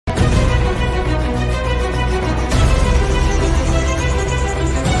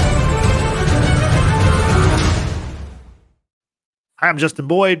Hi, I'm Justin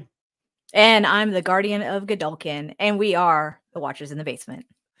Boyd. And I'm the Guardian of Godolkin, and we are the Watchers in the Basement.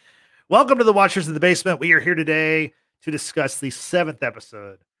 Welcome to the Watchers in the Basement. We are here today to discuss the 7th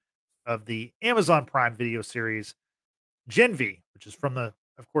episode of the Amazon Prime video series, Gen V, which is from the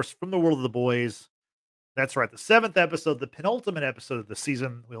world of the boys. That's right, the 7th episode, the penultimate episode of the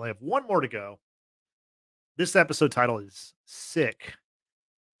season. We only have one more to go. This episode title is Sick.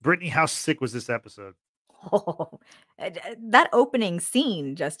 Brittany, how sick was this episode? Oh, that opening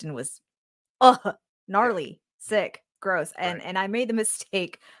scene, Justin, was gnarly, sick, gross. And I made the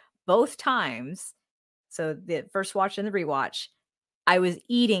mistake both times. So the first watch and the rewatch, I was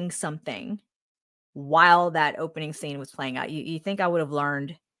eating something while that opening scene was playing out. You think I would have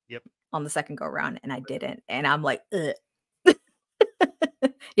learned on the second go around, and I didn't. And I'm like, ugh.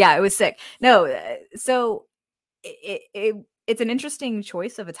 Yeah, it was sick. No, so it's an interesting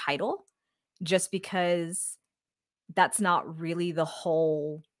choice of a title, just because that's not really the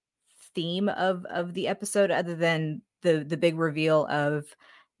whole theme of the episode, other than the big reveal of,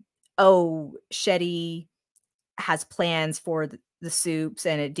 oh, Shetty has plans for the soups,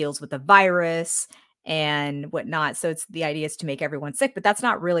 and it deals with the virus and whatnot. So it's the idea is to make everyone sick, but that's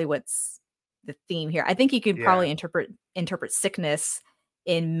not really what's the theme here. I think you could probably interpret sickness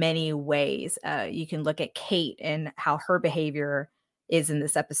in many ways. You can look at Kate and how her behavior is in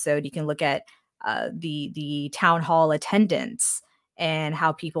this episode. You can look at the town hall attendance and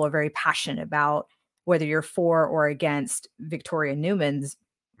how people are very passionate about whether you're for or against Victoria Newman's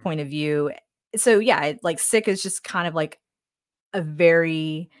point of view. So yeah, like sick is just kind of like a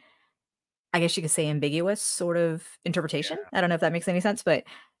very, I guess you could say, ambiguous sort of interpretation. Yeah. I don't know if that makes any sense, but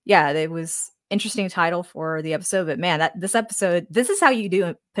yeah, it was interesting title for the episode. But man, this episode, this is how you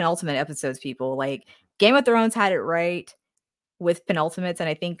do penultimate episodes, people. Like Game of Thrones had it right with penultimates, and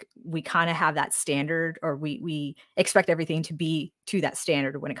I think we kind of have that standard, or we expect everything to be to that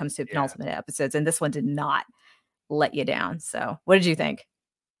standard when it comes to penultimate episodes, and this one did not let you down. So what did you think?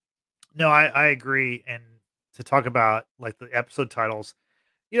 No, I agree. And to talk about like the episode titles,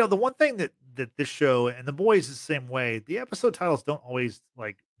 the one thing that this show and the boys is the same way, the episode titles don't always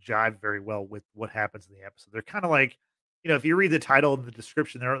like jive very well with what happens in the episode. They're kind of like, if you read the title and the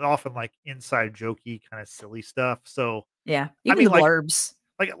description, they're often like inside jokey kind of silly stuff. So yeah, even the blurbs.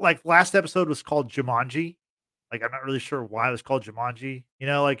 Like last episode was called Jumanji. Like I'm not really sure why it was called Jumanji.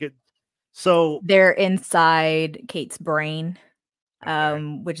 So they're inside Kate's brain,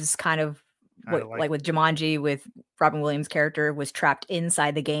 which is kind of what, like with Jumanji, with Robin Williams' character was trapped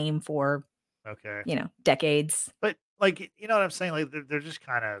inside the game for decades. But like, you know what I'm saying? Like they're just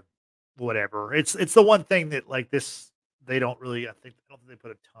kind of whatever. It's the one thing that like this they don't really. I don't think they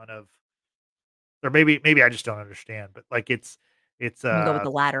put a ton of. Or maybe I just don't understand. But like it's go with the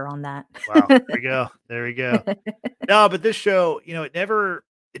latter on that. Wow, there we go. No, but this show, it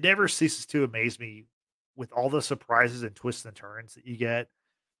never ceases to amaze me with all the surprises and twists and turns that you get.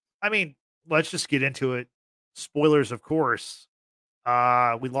 I mean, let's just get into it. Spoilers, of course.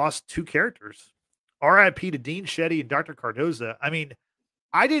 We lost 2 characters. R.I.P. to Dean Shetty and Dr. Cardoza. I mean,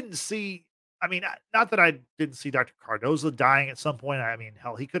 not that I didn't see Dr. Cardoza dying at some point. I mean,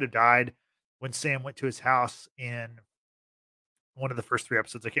 hell, he could have died when Sam went to his house in one of the first 3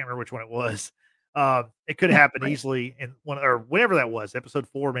 episodes. I can't remember which one it was. It could have happened easily in one, or whatever that was, episode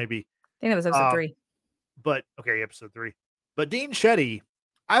 4, maybe. I think that was episode 3. But okay, episode 3. But Dean Shetty,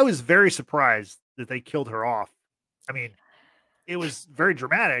 I was very surprised that they killed her off. I mean, it was very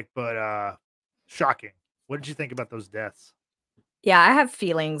dramatic, but shocking. What did you think about those deaths? Yeah, I have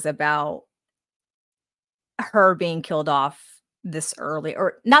feelings about her being killed off this early,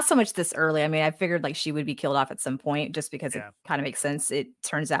 or not so much this early. I mean, I figured like she would be killed off at some point just because it kind of makes sense. It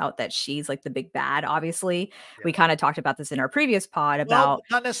turns out that she's like the big bad, obviously. We kind of talked about this in our previous pod about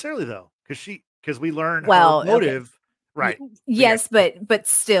not necessarily though, because we learned her motive. Okay. Right. Yes, but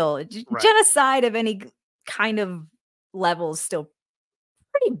still, genocide of any kind of level is still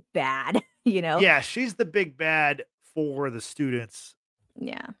pretty bad, Yeah, she's the big bad for the students.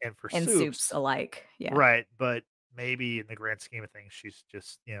 Yeah. And for soups alike. Yeah. Right. But maybe in the grand scheme of things, she's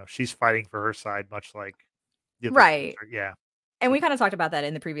just, she's fighting for her side, much like the right. Yeah. And we kind of talked about that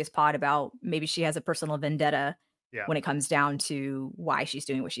in the previous pod about maybe she has a personal vendetta when it comes down to why she's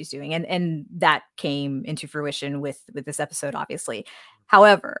doing what she's doing. And that came into fruition with this episode, obviously.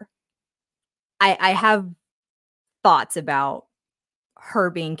 However, I have thoughts about her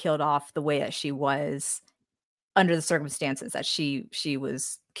being killed off the way that she was under the circumstances that she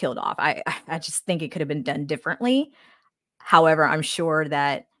was killed off. I just think it could have been done differently. However, I'm sure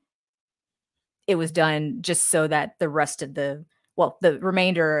that it was done just so that the rest of the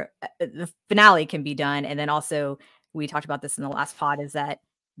remainder, the finale can be done. And then also we talked about this in the last pod, is that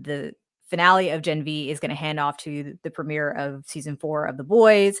the finale of Gen V is going to hand off to the premiere of season 4 of The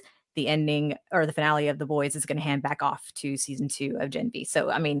Boys. The ending or the finale of The Boys is going to hand back off to season 2 of Gen V. So,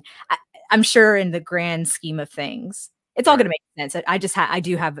 I mean, I'm sure in the grand scheme of things, it's all going to make sense. I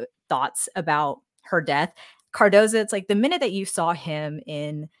do have thoughts about her death. Cardoza, it's like the minute that you saw him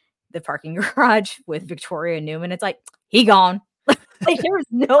in the parking garage with Victoria Newman, it's like, he gone. Like there was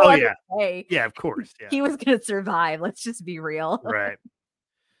no other way. Yeah, of course. Yeah. He was going to survive. Let's just be real. Right.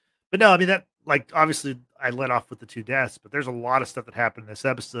 But no, I mean, that, like, obviously I let off with the 2 deaths, but there's a lot of stuff that happened in this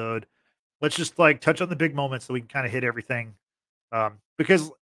episode. Let's just like touch on the big moments so we can kind of hit everything.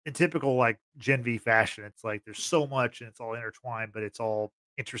 Because in typical like Gen V fashion, it's like there's so much and it's all intertwined, but it's all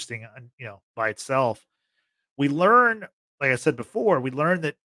interesting, by itself. We learn, like I said before, we learn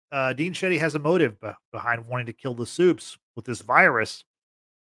that Dean Shetty has a motive behind wanting to kill the Supes with this virus.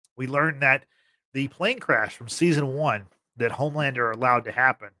 We learned that the plane crash from season 1 that Homelander allowed to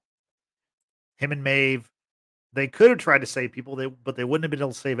happen, him and Maeve, they could have tried to save people, but they wouldn't have been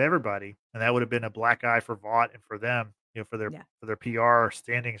able to save everybody, and that would have been a black eye for Vought and for them, for their PR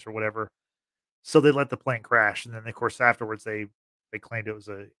standings or whatever. So they let the plane crash, and then of course afterwards they claimed it was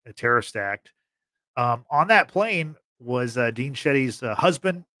a terrorist act. On that plane was Dean Shetty's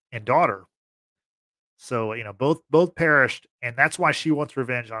husband and daughter. So both perished, and that's why she wants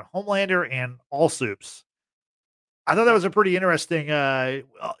revenge on Homelander and all Supes. I thought that was a pretty interesting,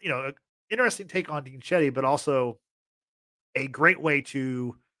 interesting take on Dean Shetty, but also a great way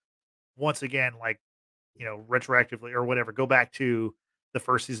to once again, like, retroactively or whatever, go back to the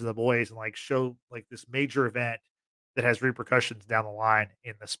first season of The Boys and like show like this major event that has repercussions down the line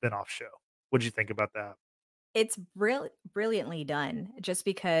in the spinoff show. What'd you think about that? It's brilliantly done. Just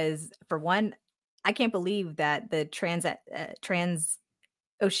because, for one, I can't believe that the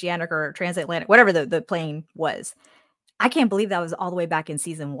transoceanic or transatlantic, whatever the plane was, I can't believe that was all the way back in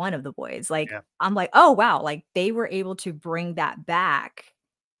season 1 of The Boys. Like, I'm like, oh wow, like they were able to bring that back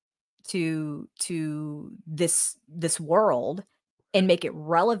to this world and make it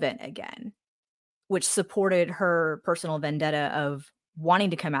relevant again, which supported her personal vendetta of wanting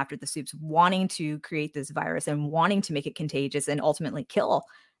to come after the Supes, wanting to create this virus and wanting to make it contagious and ultimately kill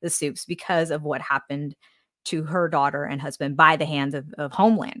the Supes because of what happened to her daughter and husband by the hands of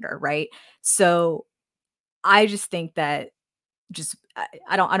Homelander, right? So I just think that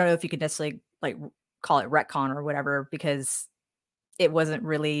I don't know if you could necessarily like call it retcon or whatever, because it wasn't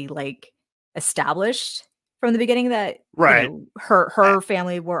really like established from the beginning that her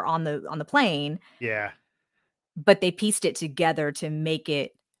family were on the plane. Yeah. But they pieced it together to make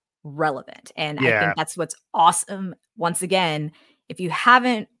it relevant. And I think that's what's awesome. Once again, if you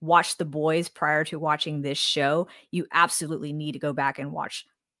haven't watched The Boys prior to watching this show, you absolutely need to go back and watch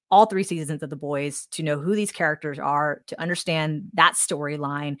all 3 seasons of The Boys to know who these characters are, to understand that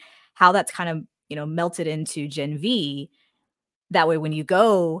storyline, how that's kind of, melted into Gen V. That way, when you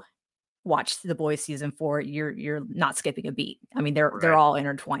go watch The Boys season 4, you're not skipping a beat. I mean, they're all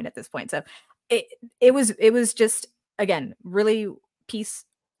intertwined at this point. So it was just, again, really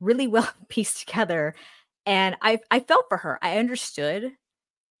well pieced together. And I felt for her. I understood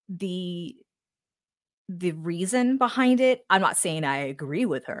the reason behind it. I'm not saying I agree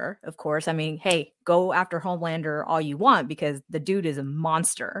with her, of course. I mean, hey, go after Homelander all you want, because the dude is a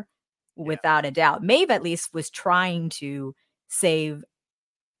monster without a doubt. Maeve at least was trying to save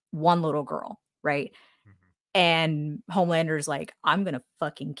one little girl, right? And Homelander's like, I'm gonna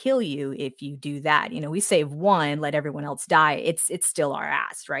fucking kill you if you do that. We save one, let everyone else die. It's still our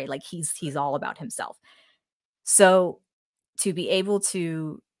ass, right? Like he's all about himself. So to be able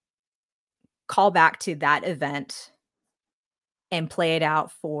to call back to that event and play it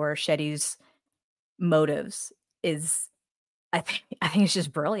out for Shetty's motives is, I think it's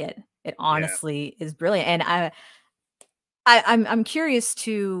just brilliant. It honestly is brilliant. And I'm curious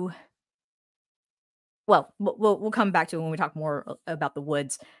to, well, we'll come back to it when we talk more about the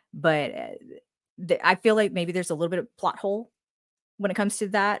Woods, but I feel like maybe there's a little bit of plot hole when it comes to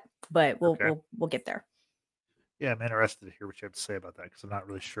that, but we'll get there. Yeah, I'm interested to hear what you have to say about that, because I'm not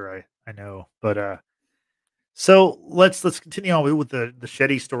really sure I know. But so let's continue on with the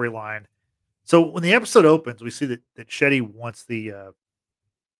Shetty storyline. So when the episode opens, we see that Shetty wants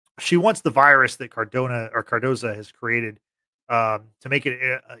she wants the virus that Cardoza has created, to make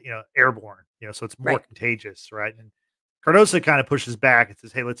it airborne, so it's more contagious, right? And Cardoza kind of pushes back and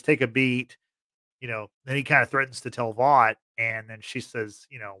says, "Hey, let's take a beat." Then he kind of threatens to tell Vought, and then she says,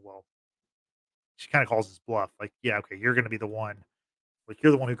 well, she kind of calls his bluff, like, "Yeah, okay, you're going to be the one Like,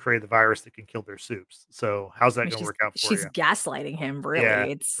 you're the one who created the virus that can kill their soups. So how's that And going to she's work out for she's you? gaslighting him, Yeah, really.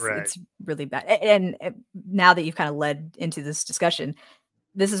 right. It's really bad. And now that you've kind of led into this discussion,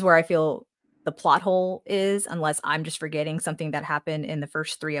 this is where I feel the plot hole is, unless I'm just forgetting something that happened in the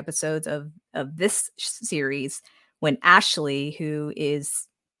first 3 episodes of this series, when Ashley, who is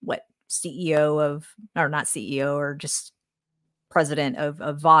what, CEO of, or not CEO, or just president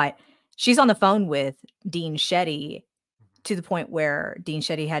of Vought, she's on the phone with Dean Shetty, to the point where Dean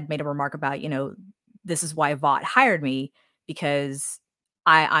Shetty had made a remark about, this is why Vought hired me, because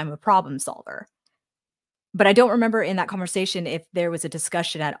I'm a problem solver. But I don't remember in that conversation if there was a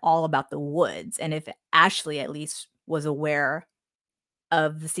discussion at all about the woods, and if Ashley at least was aware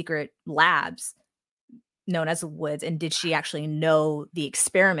of the secret labs known as the woods, and did she actually know the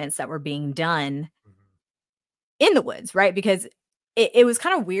experiments that were being done Mhm. in the woods, right? Because it was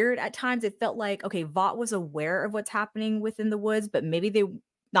kind of weird at times. It felt like, okay, Vought was aware of what's happening within the woods, but maybe they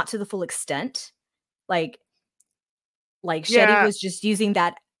not to the full extent. Like Shetty Yeah, was just using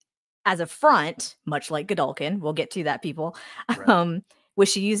that as a front, much like Godolkin. We'll get to that, people. right. Um, was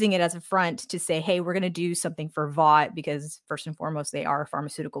she using it as a front to say, "Hey, we're going to do something for Vought because first and foremost, they are a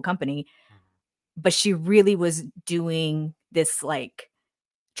pharmaceutical company." Mhm. But she really was doing this, like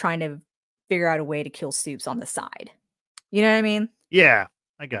trying to figure out a way to kill Soups on the side. You know what I mean? Yeah,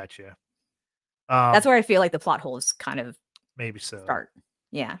 I got you. That's where I feel like the plot holes kind of Maybe so. start.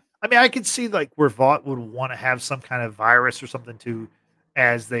 Yeah. I mean, I could see like where Vought would want to have some kind of virus or something to,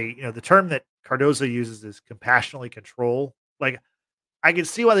 as they, the term that Cardozo uses is compassionately control. Like, I can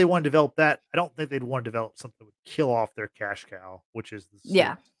see why they want to develop that. I don't think they'd want to develop something that would kill off their cash cow, which is the soup.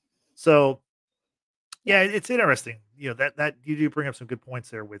 Yeah. So Yeah. yeah, it's interesting. That you do bring up some good points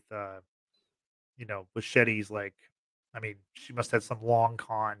there with Shetty's, like, I mean, she must have some long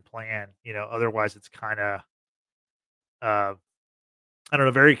con plan, otherwise it's kind of uh I don't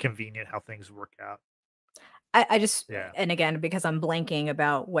know, very convenient how things work out. I just, Yeah. and again, because I'm blanking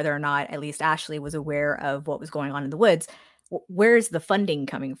about whether or not at least Ashley was aware of what was going on in the woods. Where's the funding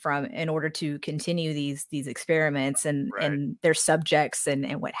coming from in order to continue these experiments and Right. their subjects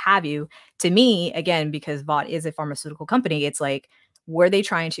and what have you? To me, again, because Vought is a pharmaceutical company, it's like, were they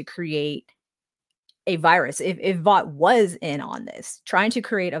trying to create a virus? If Vought was in on this, trying to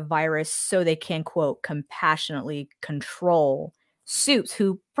create a virus so they can, quote, compassionately control Soups,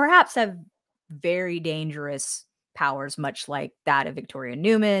 who perhaps have very dangerous powers, much like that of Victoria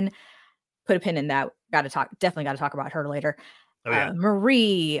Newman. Put a pin in that. Definitely got to talk about her later. Oh yeah.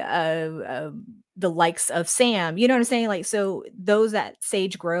 Marie, the likes of Sam, you know what I'm saying? Like, so those at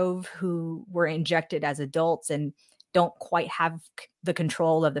Sage Grove who were injected as adults and don't quite have the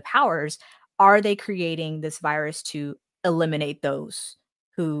control of the powers, are they creating this virus to eliminate those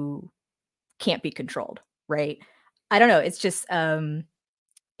who can't be controlled? Right. I don't know. It's just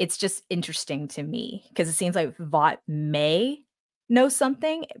interesting to me because it seems like Vought may know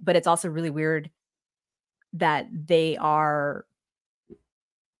something, but it's also really weird that they are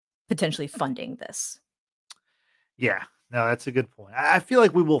potentially funding this. Yeah. No, that's a good point. I feel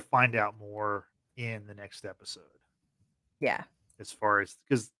like we will find out more in the next episode Yeah. as far as,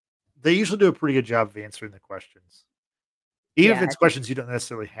 because they usually do a pretty good job of answering the questions. Even if Yeah, I it's think questions you don't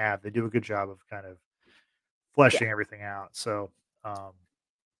necessarily have, they do a good job of kind of yeah, fleshing everything out. So, um,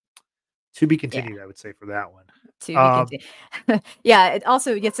 to be yeah, continued, I would say for that one. to be Um, continued. Yeah, it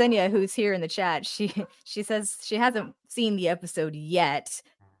also Yesenia, who's here in the chat, she says she hasn't seen the episode yet.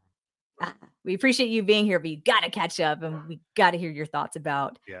 Ah, we appreciate you being here, but you gotta catch up, and we gotta hear your thoughts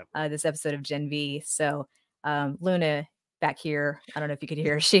about, yeah, this episode of Gen V. So, Luna back here, I don't know if you could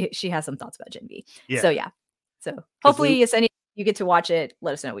hear her, she has some thoughts about Gen V. So, yeah, yeah. So, because we hopefully, Yesenia, you get to watch it,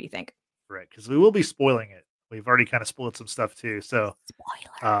 let us know what you think. right, because we will be spoiling it. We've already kind of spoiled some stuff too. So,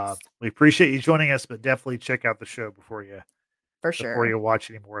 Spoilers. we appreciate you joining us, but definitely check out the show For before sure. you watch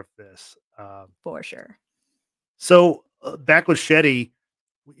any more of this. For sure. So back with Shetty,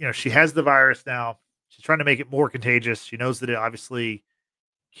 she has the virus now. She's trying to make it more contagious. She knows that it obviously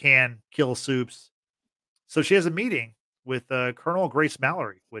can kill Soups. So she has a meeting with Colonel Grace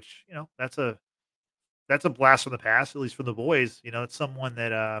Mallory, which that's a blast from the past, at least from the boys. It's someone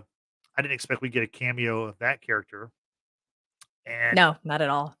that I didn't expect we'd get a cameo of that character, and No, not at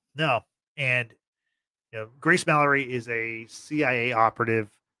all. no, and Grace Mallory is a CIA operative.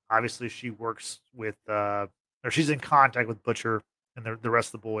 Obviously, she works with, or she's in contact with Butcher and the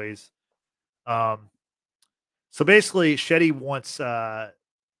rest of the boys. Um, so basically, Shetty wants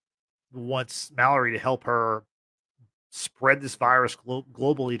Mallory to help her spread this virus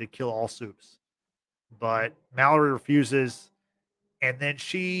globally to kill all Soups, but Mallory refuses, and then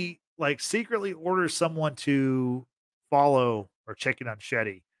she like secretly orders someone to follow or checking on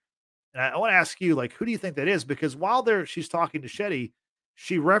Shetty. And I want to ask you, like, who do you think that is? Because while she's talking to Shetty,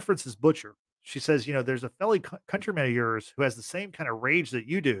 she references Butcher. She says, you know, there's a fellow countryman of yours who has the same kind of rage that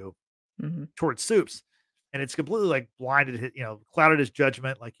you do Mhm. towards Soups, and it's completely like blinded, you know, clouded his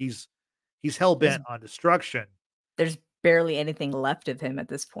judgment. Like he's hell There's bent on destruction. there's barely anything left of him at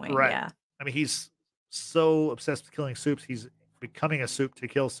this point. Right. Yeah. I mean, he's so obsessed with killing Soups, he's becoming a soup to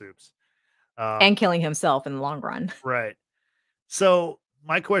kill Soups. And killing himself in the long run. Right. So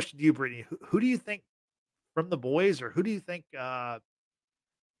my question to you, Brittany, who do you think from the boys, or who do you think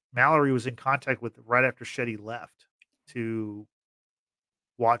Mallory was in contact with right after Shetty left to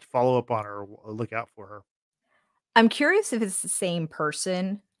follow up on her, or look out for her? I'm curious if it's the same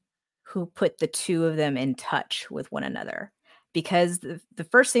person who put the two of them in touch with one another. Because the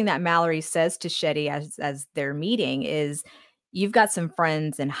first thing that Mallory says to Shetty as they're meeting is, "You've got some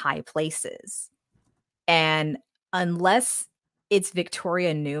friends in high places." And unless it's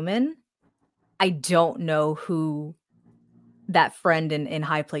Victoria Newman, I don't know who that friend in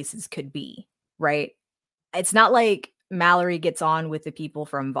high places could be, right? It's not like Mallory gets on with the people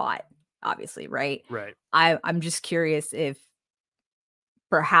from Vought, obviously, right? Right. I'm just curious if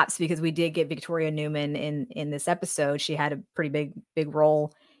perhaps because we did get Victoria Newman in this episode, she had a pretty big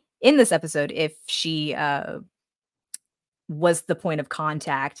role in this episode, if she was the point of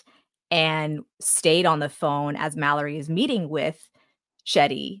contact and stayed on the phone as Mallory is meeting with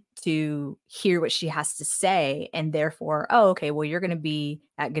Shetty to hear what she has to say, and therefore, oh, okay, well, you're going to be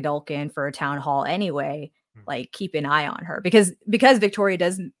at Godolphin for a town hall anyway. Like, keep an eye on her, because Victoria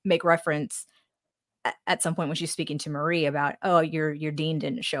does make reference at some point when she's speaking to Marie about, oh, your dean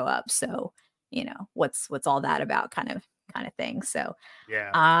didn't show up, so you know what's all that about, kind of thing. So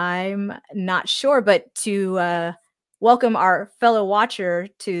yeah, I'm not sure, but to welcome our fellow watcher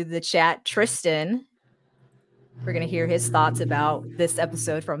to the chat, Tristan. We're going to hear his thoughts about this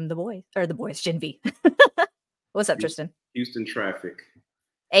episode from the boys, Gen V. What's up, Tristan? Houston Traffic.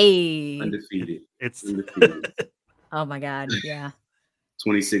 Hey. Undefeated. It's undefeated. Oh my God. Yeah.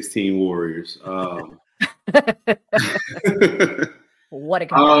 2016 Warriors. What a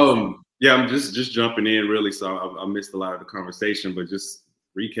comparison. Yeah, I'm just jumping in really. So I missed a lot of the conversation, but just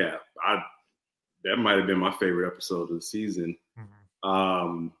recap. That might have been my favorite episode of the season.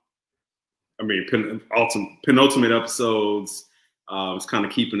 Mm-hmm. I mean, penultimate episodes. It's kind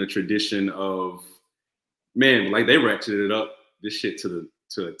of keeping the tradition of, man, like they ratcheted it up this shit to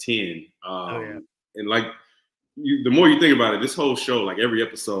a 10. And like the more you think about it, this whole show, like every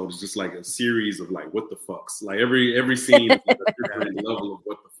episode is just like a series of like what the fucks. Like every scene is a different level of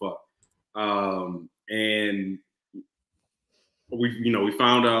what the fuck. And we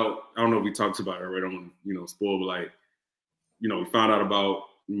found out. I don't know if we talked about it right on spoil, but like we found out about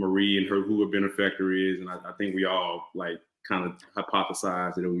Marie and who her benefactor is, and I think we all like kind of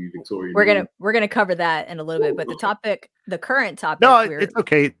hypothesized that it would be Victoria. We're gonna cover that in a little bit, but the current topic. No, it's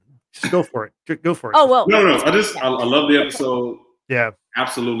okay. Just go for it. Go for it. Oh well. No. I love the episode. Yeah,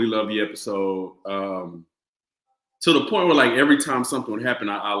 absolutely love the episode. To the point where like every time something would happen,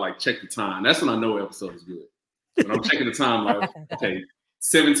 I like check the time. That's when I know an episode is good. When I'm checking the time, like okay,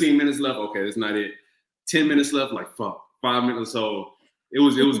 17 minutes left. Okay, that's not it. 10 minutes left. Like fuck, 5 minutes. So it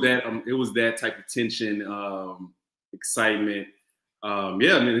was that type of tension, excitement. Yeah, I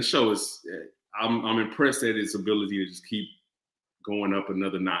mean the show is. I'm impressed at its ability to just keep going up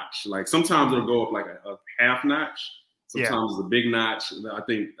another notch. Like sometimes it'll go up like a half notch. Sometimes it's a big notch. I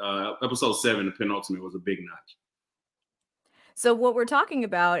think episode 7, the penultimate, was a big notch. So what we're talking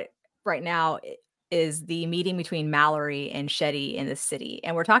about right now is the meeting between Mallory and Shetty in the city,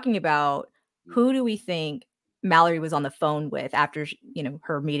 and we're talking about who do we think Mallory was on the phone with after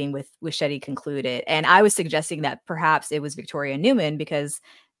her meeting with Shetty concluded. And I was suggesting that perhaps it was Victoria Newman, because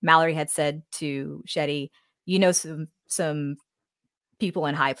Mallory had said to Shetty, some people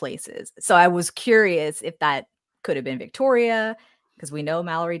in high places. So I was curious if that could have been Victoria, because we know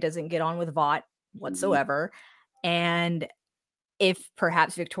Mallory doesn't get on with Vought whatsoever. And if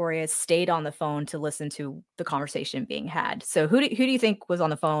perhaps Victoria stayed on the phone to listen to the conversation being had. So who do you think was on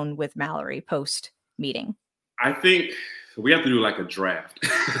the phone with Mallory post meeting? I think we have to do like a draft.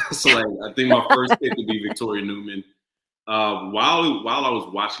 So like, I think my first pick would be Victoria Newman. While I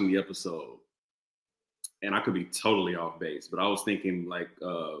was watching the episode, and I could be totally off base, but I was thinking like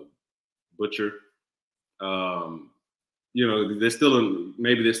Butcher. There's still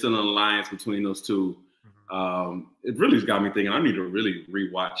an alliance between those two. It really has got me thinking I need to really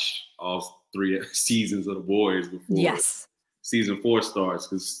rewatch all 3 seasons of The Boys before season 4 starts,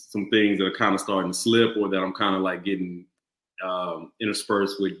 because some things that are kind of starting to slip, or that I'm kind of like getting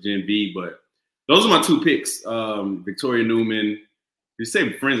interspersed with Gen V. But those are my two picks. Victoria Newman. You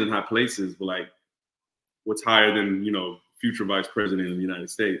say Friends in High Places, but like, what's higher than future vice president of the United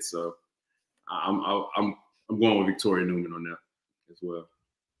States? So I'm going with Victoria Newman on that as well.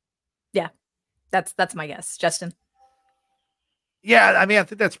 Yeah, that's my guess. Justin. Yeah, I mean, I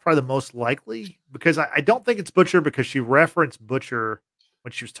think that's probably the most likely because I don't think it's Butcher because she referenced Butcher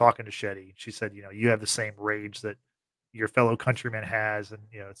when she was talking to Shetty. She said, you have the same rage that your fellow countryman has, and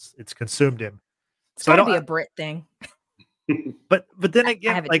it's consumed him. It's got to be a Brit thing. But then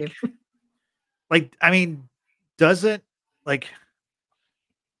again, I mean, doesn't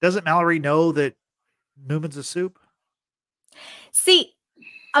Mallory know that Newman's a soup? See,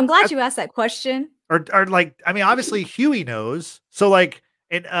 I'm glad you asked that question. Or I mean, obviously Huey knows. So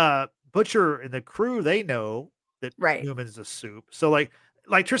and Butcher and the crew, they know that Newman's a soup. So like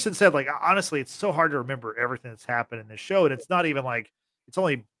Tristan said, honestly, it's so hard to remember everything that's happened in this show. And it's not even it's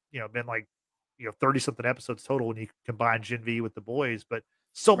only, been 30 something episodes total when you combine Gen V with the boys, but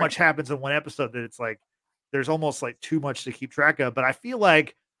so much happens in one episode that it's there's almost too much to keep track of. But I feel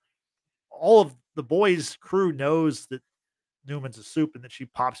like all of the boys' crew knows that Newman's a soup and that she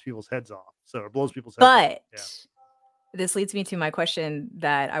pops people's heads off. So it blows people's heads off. But this leads me to my question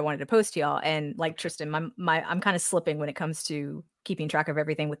that I wanted to pose to y'all. And like Tristan, I'm kind of slipping when it comes to keeping track of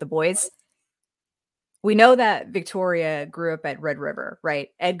everything with the boys. We know that Victoria grew up at Red River, right?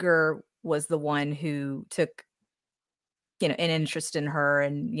 Edgar was the one who took, an interest in her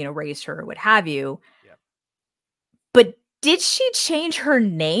and, raised her, what have you. Yeah. But did she change her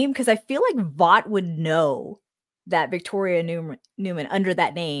name? Because I feel like Vought would know that Victoria Newman under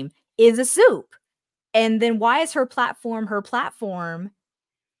that name is a soup. And then why is her platform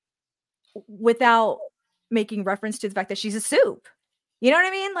without making reference to the fact that she's a soup? You know what I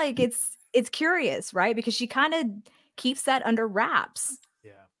mean? It's curious, right? Because she kind of keeps that under wraps.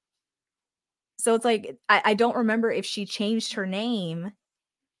 Yeah. So it's I don't remember if she changed her name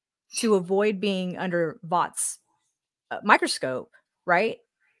to avoid being under Vought's microscope, right?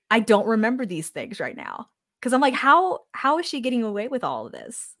 I don't remember these things right now. Because I'm how is she getting away with all of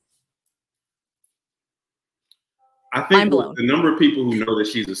this? I think the number of people who know that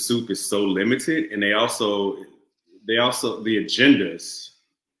she's a soup is so limited, and they also the agendas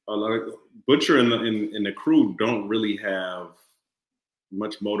are Butcher and the crew don't really have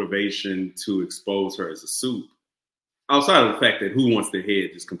much motivation to expose her as a soup, outside of the fact that who wants their head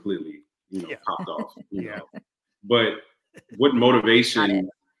just completely popped off. But what motivation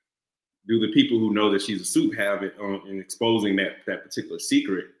do the people who know that she's a soup have it in exposing that particular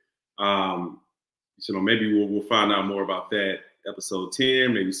secret? Maybe we'll find out more about that episode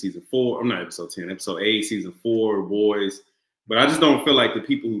 10, maybe season 4. I'm not episode 10, episode 8, season 4, boys. But I just don't feel like the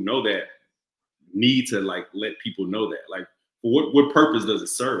people who know that need to let people know that. For what purpose does it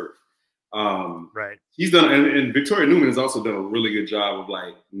serve? Right. She's done, and Victoria Newman has also done a really good job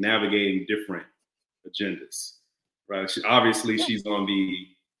of navigating different agendas. Right. She's on the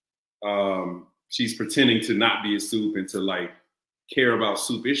she's pretending to not be a soup and to care about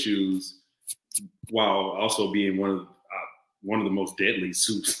soup issues while also being one of the most deadly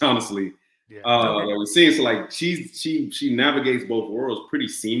soups, honestly. Yeah. We're seeing she navigates both worlds pretty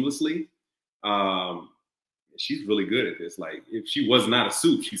seamlessly. She's really good at this. If she was not a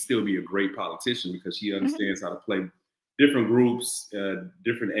soup, she'd still be a great politician because she understands how to play different groups,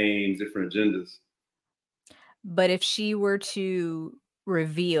 different aims, different agendas. But if she were to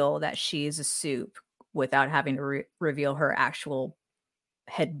reveal that she is a soup without having to reveal her actual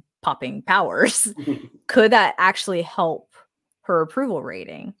head popping powers, could that actually help her approval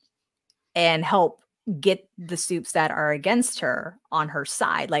rating and help get the soups that are against her on her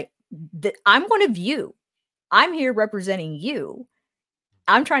side? I'm one of you. I'm here representing you.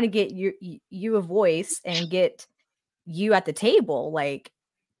 I'm trying to get you a voice and get you at the table.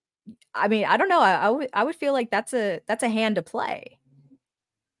 I mean, I don't know. I would feel like that's a hand to play.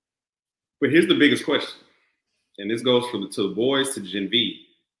 But here's the biggest question, and this goes to the boys, to Gen V.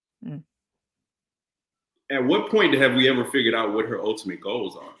 At what point have we ever figured out what her ultimate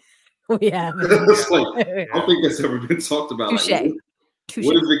goals are? Yeah. I don't think that's ever been talked about. Touché.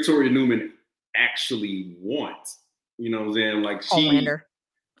 What does Victoria Newman actually want? You know what I'm saying?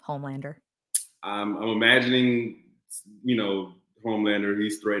 Homelander. I'm imagining, Homelander,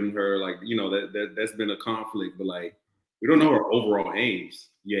 he's threatening her, that's been a conflict, but we don't know her overall aims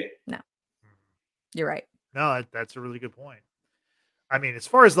yet. No. You're right. No, that's a really good point. I mean, as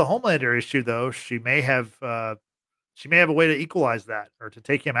far as the Homelander issue, though, she may have a way to equalize that or to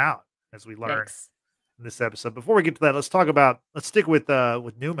take him out, as we learn in this episode. Before we get to that, let's stick with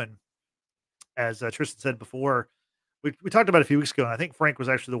Newman. As Tristan said before, we talked about it a few weeks ago, and I think Frank was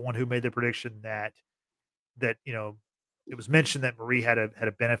actually the one who made the prediction that it was mentioned that Marie had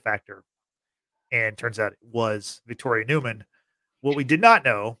a benefactor, and turns out it was Victoria Newman. What we did not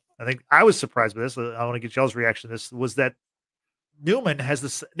know, I think I was surprised by this. I want to get y'all's reaction to this. Was that Newman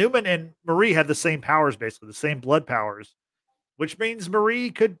and Marie have the same powers, basically the same blood powers, which means Marie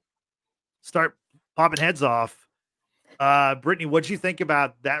could start popping heads off. Brittany, what'd you think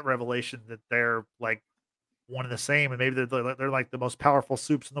about that revelation that they're like one and the same, and maybe they're like the most powerful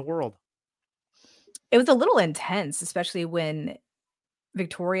soups in the world? It was a little intense, especially when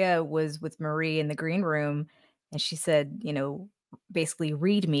Victoria was with Marie in the green room and she said, basically,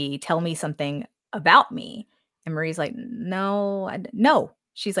 read me, tell me something about me. And Marie's like, no, no.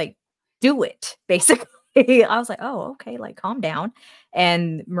 She's like, do it, basically. I was like, oh, okay, like calm down.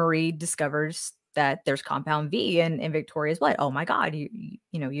 And Marie discovers that there's compound V and Victoria's blood. Oh my God,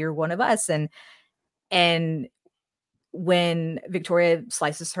 you're one of us. And when Victoria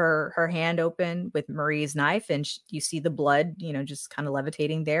slices her hand open with Marie's knife and you see the blood, just kind of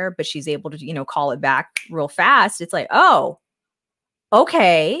levitating there, but she's able to, call it back real fast. It's like, oh,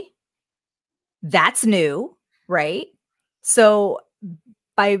 okay, that's new, right? So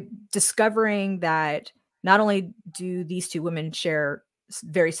by discovering that not only do these two women share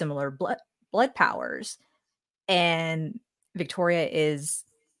very similar blood powers, and Victoria is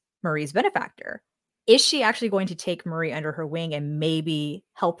Marie's benefactor, is she actually going to take Marie under her wing and maybe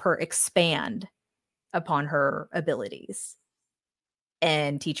help her expand upon her abilities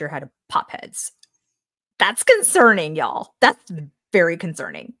and teach her how to pop heads? That's concerning, y'all. That's very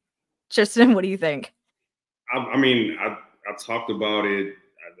concerning. Tristan, what do you think? I mean, I talked about it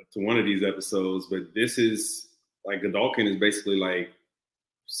to one of these episodes, but this is like Godolkin is basically like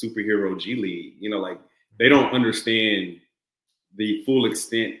superhero G League. Like they don't understand the full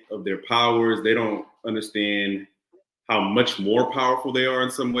extent of their powers. They don't understand how much more powerful they are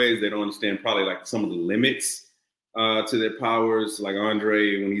in some ways. They don't understand probably like some of the limits to their powers. Like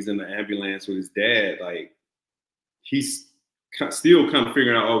Andre, when he's in the ambulance with his dad, like he's still kind of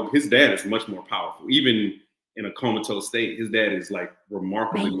figuring out, oh, his dad is much more powerful. Even in a comatose state, his dad is like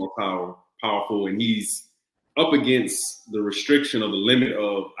remarkably more powerful. And he's up against the restriction of the limit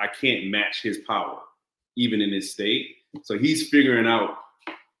of, I can't match his power, even in his state. So he's figuring out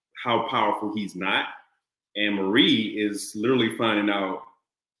how powerful he's not. And Marie is literally finding out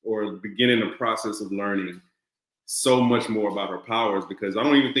or beginning the process of learning so much more about her powers, because I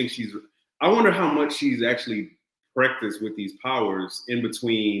don't even think I wonder how much she's actually practiced with these powers in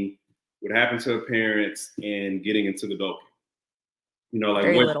between what happened to her parents and getting into the Godolkin. Like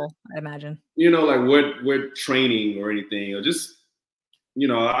very little, I imagine. Like what training or anything, or just,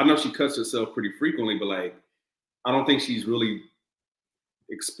 I know she cuts herself pretty frequently, but like, I don't think she's really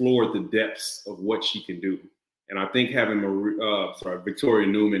explored the depths of what she can do. And I think having Victoria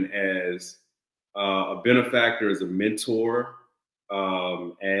Newman as a benefactor, as a mentor,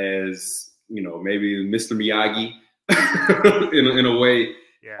 as maybe Mr. Miyagi in a way.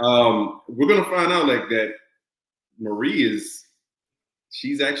 Yeah. We're gonna find out like that Marie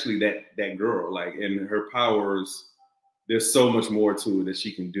she's actually that girl. Like, and her powers, there's so much more to it that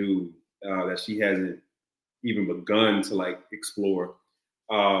she can do that she hasn't even begun to like explore.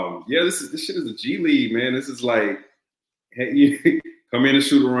 This shit is a G League, man. This is like, hey, you come in and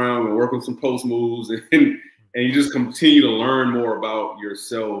shoot around and work on some post moves, and you just continue to learn more about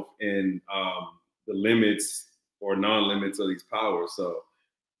yourself and the limits or non-limits of these powers. So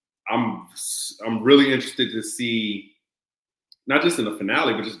I'm really interested to see, not just in the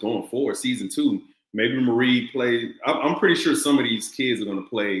finale, but just going forward, season 2. Maybe Marie play. I'm pretty sure some of these kids are going to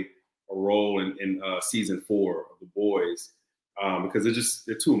play a role in season 4 of The Boys, because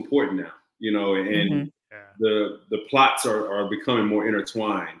they're too important now, and the plots are becoming more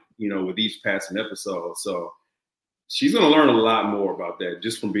intertwined, with each passing episode. So she's going to learn a lot more about that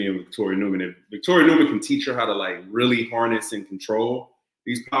just from being Victoria Newman. If Victoria Newman can teach her how to like really harness and control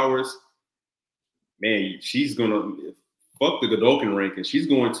these powers, man, she's going to fuck the Godolkin ranking. She's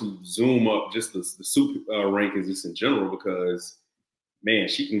going to zoom up just the soup rankings just in general, because man,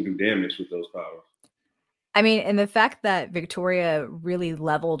 she can do damage with those powers. I mean, and the fact that Victoria really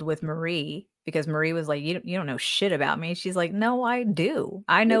leveled with Marie, because Marie was like, you don't know shit about me. She's like, no, I do.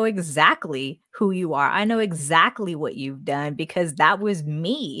 I know exactly who you are. I know exactly what you've done, because that was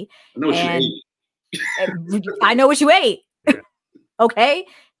me. I know what you ate. I know what you ate. Okay?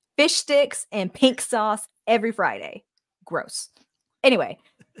 Fish sticks and pink sauce every Friday. Gross. Anyway,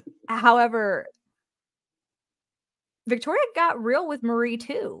 however, Victoria got real with Marie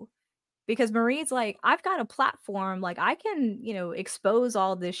too, because Marie's like, I've got a platform, like I can, expose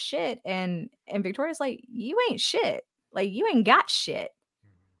all this shit, and Victoria's like, you ain't shit. Like, you ain't got shit.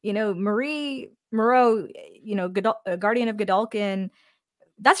 You know, Marie Moreau, you know, Guardian of Godolphin,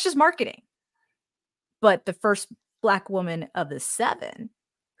 that's just marketing. But the first Black woman of the 7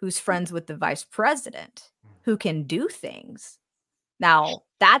 who's friends with the vice president, who can do things. Now,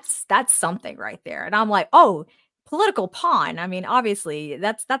 that's something right there. And I'm like, oh, political pawn. I mean, obviously,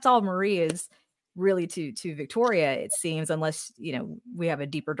 that's all Marie is really to Victoria, it seems, unless, you know, we have a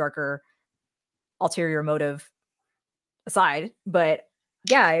deeper, darker, ulterior motive aside. But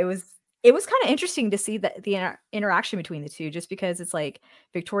yeah, it was kind of interesting to see that the interaction between the two, just because it's like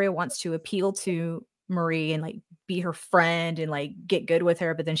Victoria wants to appeal to Marie and like be her friend and like get good with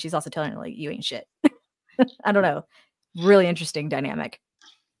her, but then she's also telling her like, you ain't shit. I don't know. Really interesting dynamic.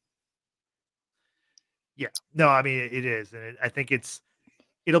 Yeah, no, I mean it is, and I think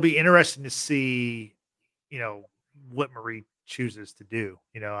it'll be interesting to see, you know, what Marie chooses to do.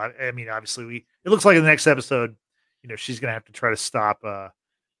 You know, I mean, obviously it looks like in the next episode, you know, she's gonna have to try to stop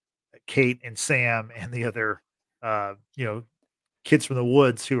Kate and Sam and the other, you know, kids from the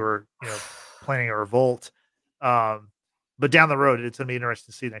woods who are, you know, planning a revolt. But down the road, it's gonna be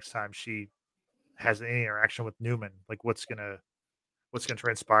interesting to see next time she has any interaction with Newman, like what's gonna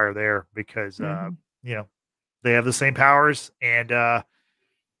transpire there, because you know, they have the same powers, and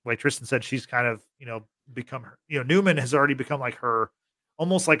like Tristan said, she's kind of, you know, become her, you know, Newman has already become like her,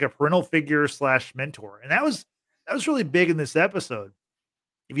 almost like a parental figure / mentor, and that was really big in this episode.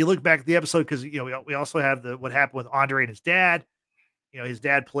 If you look back at the episode, because, you know, we also have what happened with Andre and his dad. You know, his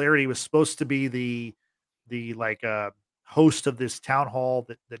dad Polarity was supposed to be the like host of this town hall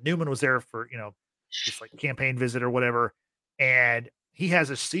that Newman was there for, you know, just like campaign visit or whatever, and he has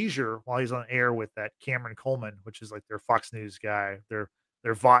a seizure while he's on air with that Cameron Coleman, which is like their Fox News guy, their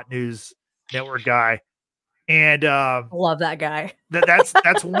VOT News Network guy. And love that guy.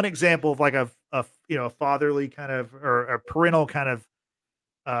 that's one example of like a you know, a fatherly kind of, or a parental kind of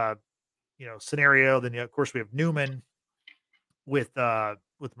you know, scenario. Then, of course, we have Newman with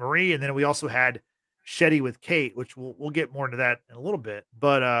Marie, and then we also had Shetty with Kate, which we'll get more into that in a little bit.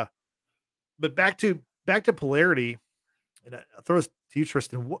 But back to Polarity, and I'll throw this to you,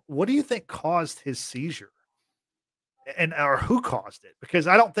 Tristan. What do you think caused his seizure, or who caused it? Because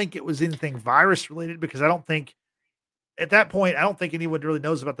I don't think it was anything virus related, because I don't think at that point, I don't think anyone really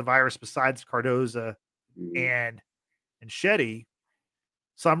knows about the virus besides Cardoza and Shetty.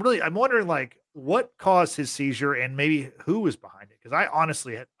 So I'm wondering, like, what caused his seizure and maybe who was behind it? Because I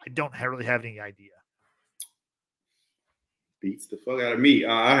honestly, I don't really have any idea. Beats the fuck out of me.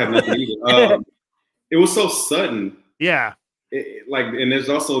 I have nothing either. It was so sudden. Yeah. And there's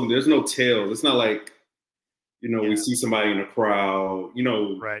no tell. It's not like, you know, we see somebody in a crowd, you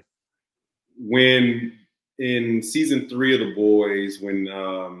know, right. When in season 3 of The Boys, when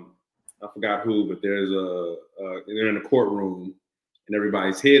I forgot who, but they're in a courtroom and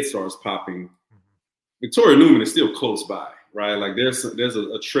everybody's head starts popping. Victoria Newman is still close by, right? Like there's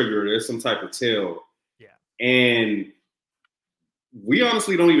a trigger, there's some type of tell. Yeah. And we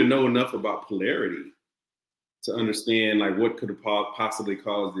honestly don't even know enough about Polarity to understand like what could have possibly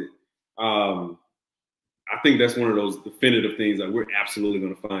caused it. I think that's one of those definitive things that we're absolutely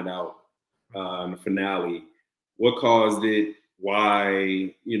going to find out in the finale. What caused it?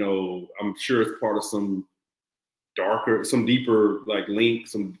 Why? You know, I'm sure it's part of some deeper like link,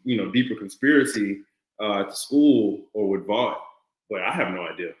 some, you know, deeper conspiracy at the school or with Vought, but I have no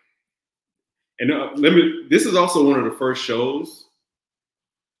idea. And this is also one of the first shows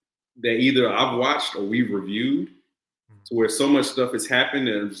that either I've watched or we've reviewed, to where so much stuff has happened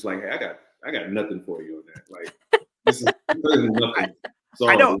and I'm just like, hey, I got nothing for you on that. Like, this is nothing.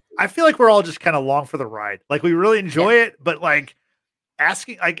 Sorry. I know. I feel like we're all just kind of along for the ride. Like, we really enjoy it, but like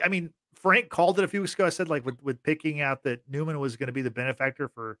asking, like, I mean, Frank called it a few weeks ago. I said, like, with picking out that Newman was going to be the benefactor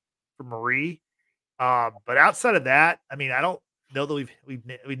for Marie. But outside of that, I mean, I don't know that we've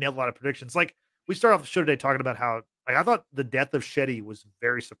nailed a lot of predictions. Like, we started off the show today talking about how, like, I thought the death of Shetty was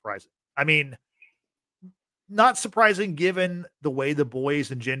very surprising. I mean, not surprising given the way the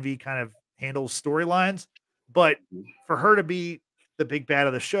boys and Gen V kind of handles storylines, but for her to be the big bad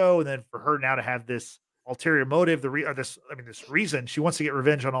of the show, and then for her now to have this ulterior motive, this reason she wants to get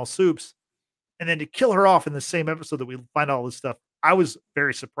revenge on all Soups, and then to kill her off in the same episode that we find all this stuff. I was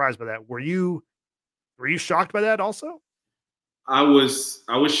very surprised by that. Were you shocked by that also? I was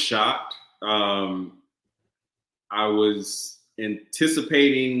shocked. I was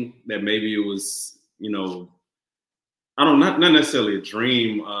anticipating that maybe it was, you know, not necessarily a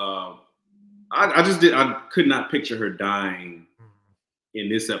dream. I could not picture her dying in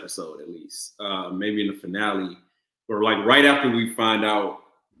this episode, at least. Maybe in the finale, or like right after we find out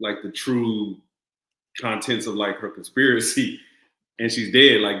like the true contents of like her conspiracy, and she's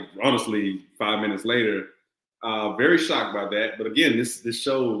dead. Like honestly, 5 minutes later. Very shocked by that. But again, this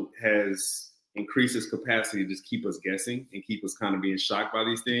show has increased its capacity to just keep us guessing and keep us kind of being shocked by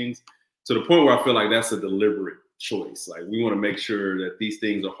these things, to the point where I feel like that's a deliberate choice. Like we want to make sure that these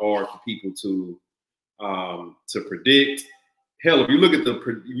things are hard for people to predict. Hell, if you look at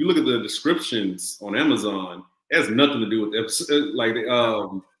the descriptions on Amazon, it has nothing to do with the episode. Like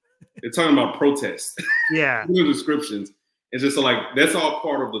they're talking about protests. Yeah. The descriptions. It's just like that's all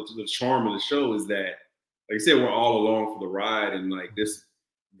part of the charm of the show, is that, like I said, we're all along for the ride, and like there's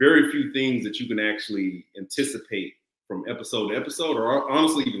very few things that you can actually anticipate from episode to episode, or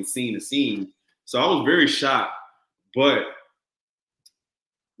honestly even scene to scene. So I was very shocked. But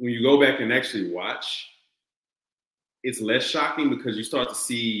when you go back and actually watch, it's less shocking because you start to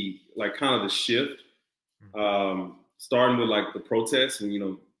see like kind of the shift, starting with like the protests, when, you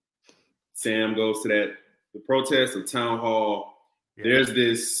know, Sam goes to the protest, the town hall. Yeah. There's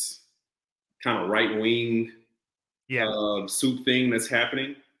this kind of right wing soup thing that's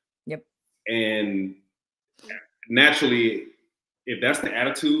happening. Yep. And naturally, if that's the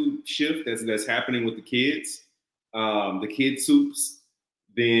attitude shift that's happening with the kids soups,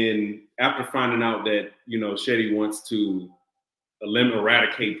 then after finding out that, you know, Shetty wants to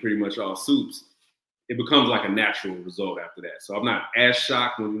eradicate pretty much all soups, it becomes like a natural result after that. So I'm not as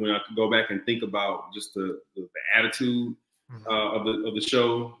shocked when I go back and think about just the attitude of the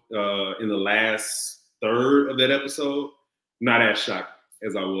show in the last third of that episode. Not as shocked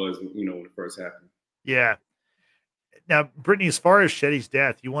as I was, you know, when it first happened. Yeah. Now, Brittany, as far as Shetty's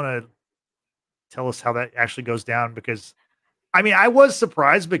death, you want to tell us how that actually goes down? Because, I mean, I was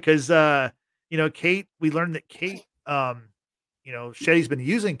surprised because, you know, Kate, we learned that Kate, you know, Shetty's been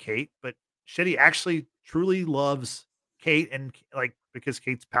using Kate, but Shetty actually truly loves Kate, and like, because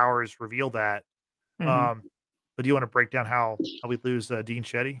Kate's powers reveal that. But do you want to break down how we lose Dean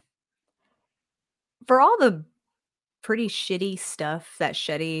Shetty? For all the pretty shitty stuff that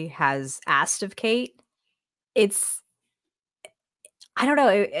Shetty has asked of Kate, I don't know.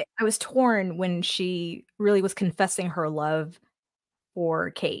 I was torn when she really was confessing her love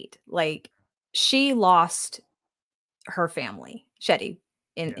for Kate. Like, she lost her family, Shetty,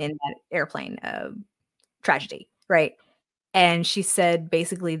 in that airplane tragedy, right? And she said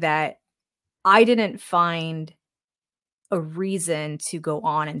basically that I didn't find a reason to go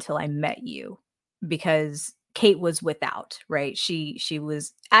on until I met you, because Kate was without, right? She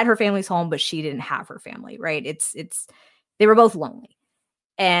was at her family's home, but she didn't have her family, right? It's they were both lonely.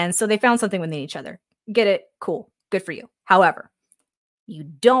 And so they found something within each other. Get it? Cool. Good for you. However, you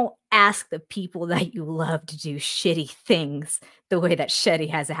don't ask the people that you love to do shitty things the way that Shetty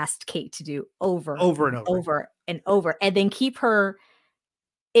has asked Kate to do over and over, and then keep her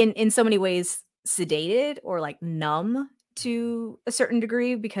in so many ways sedated or like numb to a certain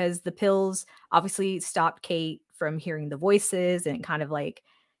degree, because the pills obviously stopped Kate from hearing the voices, and kind of like,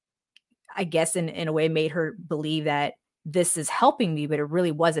 I guess in a way made her believe that this is helping me, but it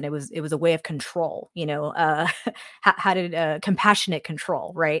really wasn't. It was a way of control, you know, how did compassionate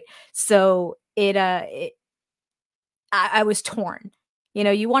control, right? So I was torn. You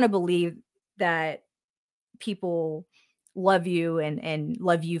know, you want to believe that people love you and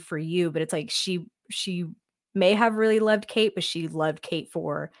love you for you, but it's like she may have really loved Kate, but she loved Kate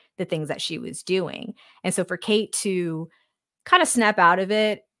for the things that she was doing. And so for Kate to kind of snap out of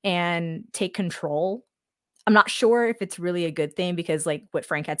it and take control, I'm not sure if it's really a good thing, because like what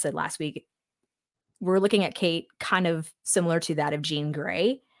Frank had said last week, we're looking at Kate kind of similar to that of Jean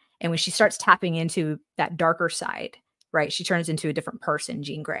Grey. And when she starts tapping into that darker side, right, she turns into a different person,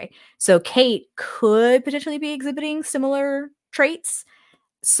 Jean Grey. So Kate could potentially be exhibiting similar traits.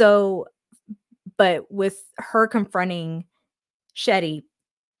 So, but with her confronting Shetty,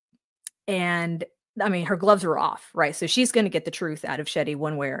 and I mean, her gloves were off, right? So she's going to get the truth out of Shetty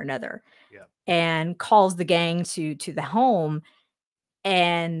one way or another. Yeah. And calls the gang to the home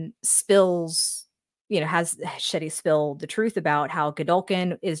and spills, you know, has Shetty spill the truth about how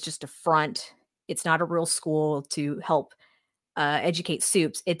Godolkin is just a front. It's not a real school to help educate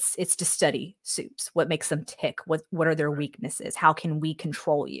soups. It's to study soups. What makes them tick? What are their weaknesses? How can we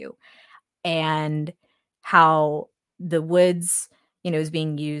control you? And how the woods, you know, is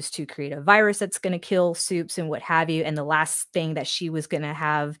being used to create a virus that's going to kill soups and what have you. And the last thing that she was going to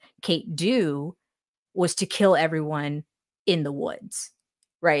have Kate do was to kill everyone in the woods,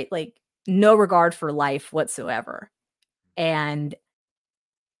 right? Like, no regard for life whatsoever. And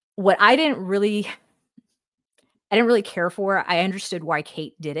what I didn't really care for, I understood why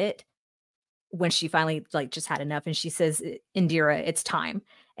Kate did it when she finally like just had enough. And she says, Indira, it's time.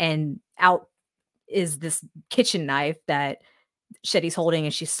 And out is this kitchen knife that Shetty's holding,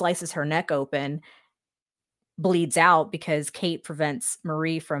 and she slices her neck open, bleeds out because Kate prevents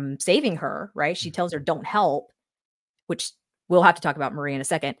Marie from saving her, right? She tells her, don't help, which we'll have to talk about Marie in a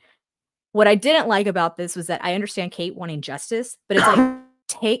second. What I didn't like about this was that I understand Kate wanting justice, but it's like,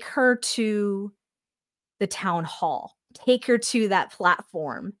 take her to the town hall, take her to that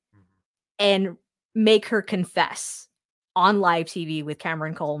platform and make her confess on live TV with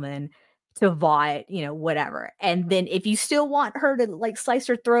Cameron Coleman to Vought, whatever. And then if you still want her to like slice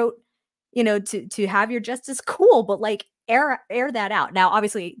her throat, to have your justice, cool, but like air that out. Now,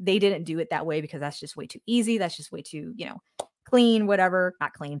 obviously they didn't do it that way because that's just way too easy. That's just way too, clean, whatever,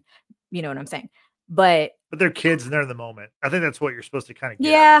 not clean. You know what I'm saying? But they're kids and they're in the moment. I think that's what you're supposed to kind of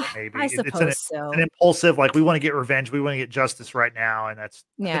get. Yeah, maybe. I suppose so. An impulsive, like we want to get revenge. We want to get justice right now. And I think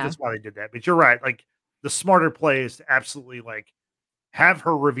that's why they did that. But you're right. Like the smarter play is to absolutely like have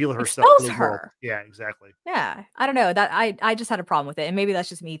her reveal herself. Expose her. World. Yeah, exactly. Yeah. I don't know that I just had a problem with it. And maybe that's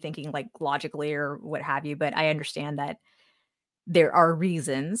just me thinking like logically or what have you. But I understand that there are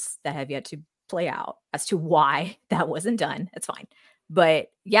reasons that have yet to play out as to why that wasn't done. It's fine. But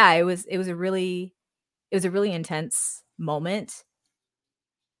yeah, it was a really intense moment.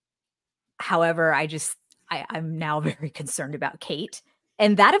 However, I'm now very concerned about Kate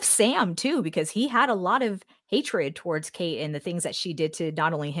and that of Sam too, because he had a lot of hatred towards Kate and the things that she did to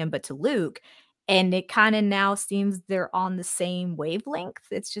not only him, but to Luke. And it kind of now seems they're on the same wavelength.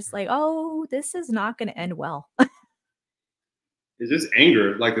 It's just like, oh, this is not going to end well. It's just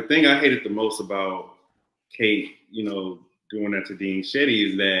anger. Like the thing I hated the most about Kate, doing that to Dean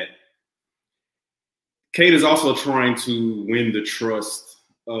Shetty is that Kate is also trying to win the trust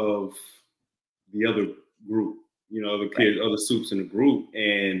of the other group, the kids, other soups in the group.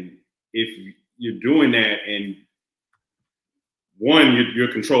 And if you're doing that, and one,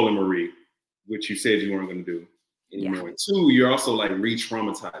 you're controlling Marie, which you said you weren't going to do anymore. Yeah. Two, you're also like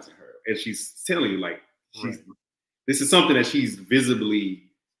re-traumatizing her. And she's telling you like, this is something that she's visibly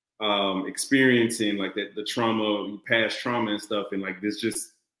experiencing, like that the trauma, past trauma and stuff. And like,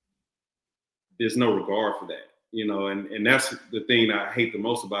 there's no regard for that, and that's the thing that I hate the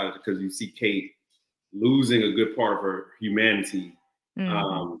most about it, because you see Kate losing a good part of her humanity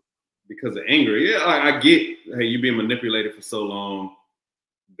because of anger. Yeah, I get, hey, you're being manipulated for so long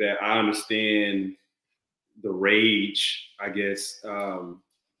that I understand the rage, I guess,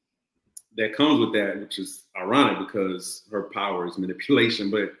 that comes with that, which is ironic because her power is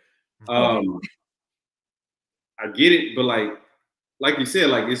manipulation. But I get it, but like you said,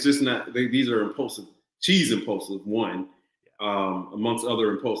 like it's just not. These are impulsive. She's impulsive, one, amongst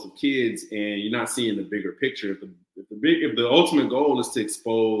other impulsive kids, and you're not seeing the bigger picture. If the ultimate goal is to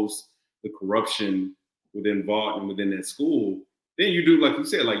expose the corruption within Vought and within that school, then you do, like you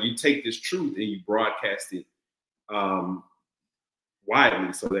said, like you take this truth and you broadcast it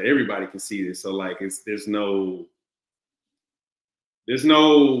widely so that everybody can see this. So like there's no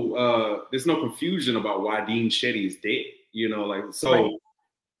confusion about why Dean Shetty is dead.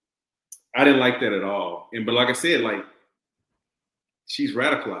 I didn't like that at all. But like I said, like she's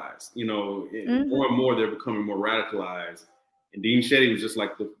radicalized, more and more they're becoming more radicalized. And Dean Shetty was just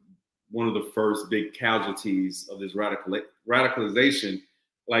like one of the first big casualties of this radicalization.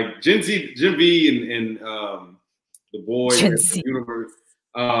 Like Gen V and the boy in the universe.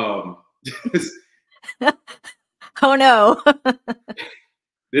 Oh no.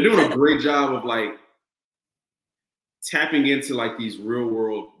 They're doing a great job of like tapping into like these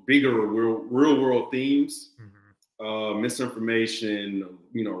bigger real world themes, misinformation,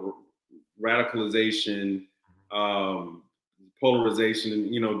 radicalization, polarization,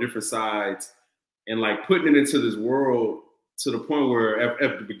 and different sides, and like putting it into this world to the point where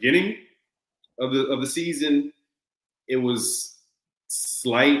at the beginning of the season, it was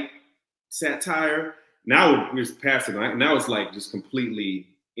slight satire. Now we're past it. Now it's like just completely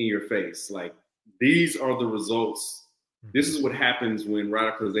in your face. Like these are the results. This is what happens when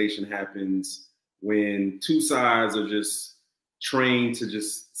radicalization happens, when two sides are just trained to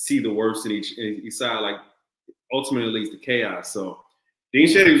just see the worst in each side. Like ultimately it leads to chaos. So Dean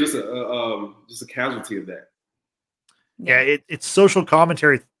Shetty was just a casualty of that. Yeah, it's social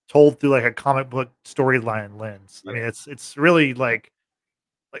commentary told through like a comic book storyline lens. Yeah. I mean, it's really like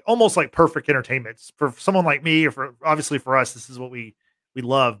almost like perfect entertainment for someone like me, or obviously for us. This is what we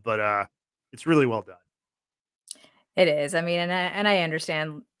love, but it's really well done. It is. I mean, and I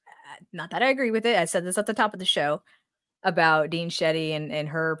understand. Not that I agree with it. I said this at the top of the show about Dean Shetty and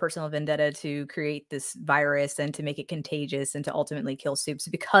her personal vendetta to create this virus and to make it contagious and to ultimately kill Soups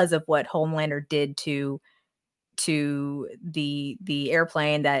because of what Homelander did to the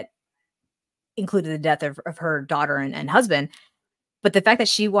airplane that included the death of her daughter and husband. But the fact that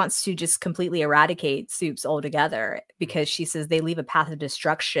she wants to just completely eradicate Soups altogether because she says they leave a path of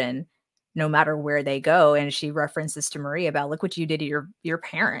destruction no matter where they go. And she references to Marie about, look what you did to your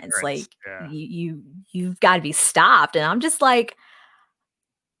parents. Like you've got to be stopped. And I'm just like,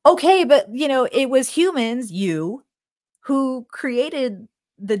 okay, but it was humans, who created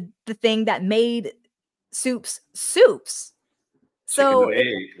the thing that made Soups. So egg,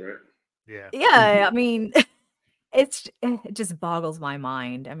 right? Yeah, I mean, it just boggles my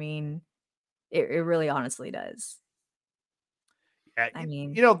mind. I mean, it really honestly does. Yeah, I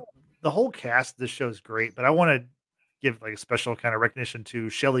mean, the whole cast of this show is great, but I want to give like a special kind of recognition to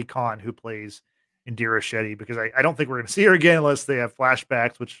Shelley Kahn, who plays Indira Shetty, because I don't think we're going to see her again unless they have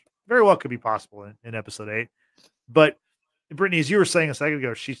flashbacks, which very well could be possible in episode 8. But Brittany, as you were saying a second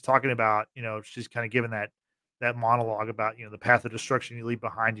ago, she's talking about, she's kind of given that monologue about, the path of destruction you leave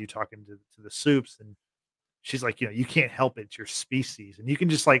behind you, talking to the Soups. And she's like, you can't help it. It's your species. And you can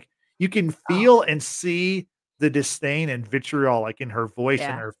just you can feel and see the disdain and vitriol, like in her voice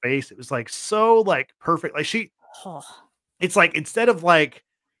and her face. It was like, so perfect. Like it's like, instead of like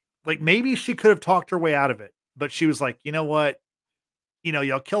maybe she could have talked her way out of it, but she was like, you know what?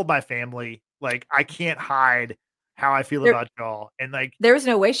 Y'all killed my family. Like, I can't hide how I feel about y'all. And there was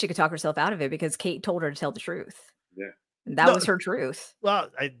no way she could talk herself out of it because Kate told her to tell the truth. Yeah. And that was her truth. Well,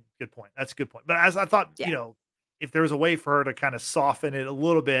 good point. That's a good point. But as I thought, if there was a way for her to kind of soften it a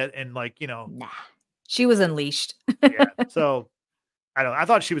little bit and nah, she was unleashed. Yeah. So I don't know. I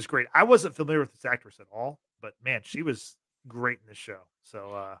thought she was great. I wasn't familiar with this actress at all, but man, she was great in this show.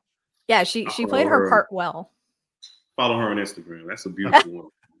 So yeah, she played her part well. Follow her on Instagram. That's a beautiful one.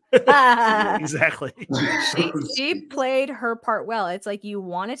 Exactly. She played her part well. It's like you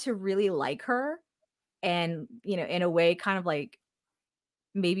wanted to really like her, and in a way, kind of like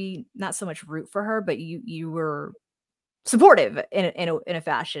maybe not so much root for her, but you were supportive in a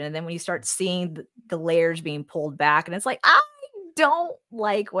fashion. And then when you start seeing the layers being pulled back, and it's like, I don't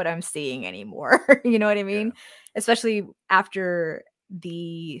like what I'm seeing anymore. You know what I mean? Yeah. Especially after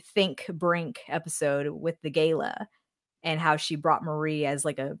the Think Brink episode with the gala, and how she brought Marie as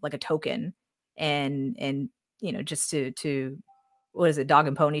like a token, and just to what is it, dog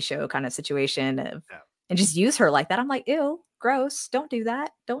and pony show kind of situation of, and just use her like that. I'm like, ew, gross. Don't do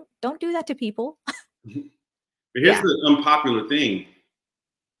that. Don't do that to people. But here's the unpopular thing.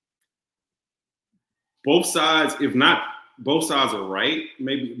 Both sides, if not both sides are right,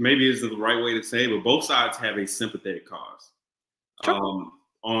 maybe isn't the right way to say it, but both sides have a sympathetic cause. Sure.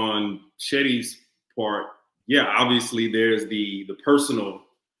 On Shetty's part, obviously there's the personal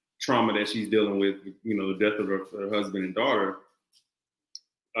trauma that she's dealing with, the death of her husband and daughter.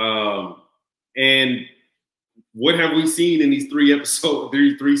 And what have we seen in these three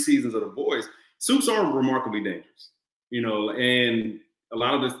seasons of The Boys? Soups are remarkably dangerous, and a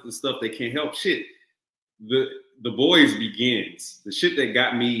lot of the stuff they can't help. Shit, the Boys begins. The shit that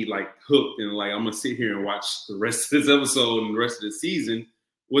got me hooked and I'm gonna sit here and watch the rest of this episode and the rest of the season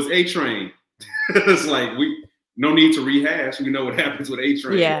was A-Train. It's like no need to rehash. We know what happens with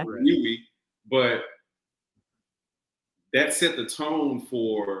A-Train. Yeah. But that set the tone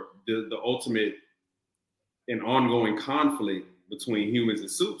for the ultimate and ongoing conflict between humans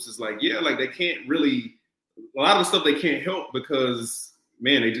and Soups. It's they can't really, a lot of the stuff they can't help because,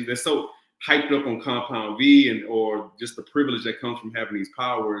 man, they're so hyped up on Compound V or just the privilege that comes from having these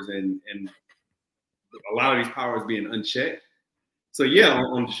powers and a lot of these powers being unchecked. So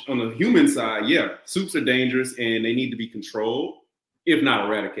on the human side, Soups are dangerous and they need to be controlled, if not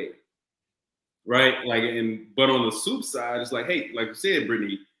eradicated. Right? But on the Soup side, it's like, hey, like you said,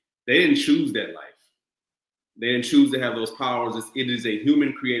 Brittany, they didn't choose that life. They didn't choose to have those powers. It is a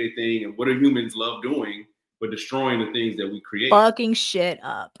human created thing. And what do humans love doing but destroying the things that we create? Fucking shit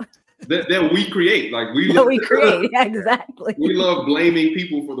up. That we create. We create. Yeah, exactly. We love blaming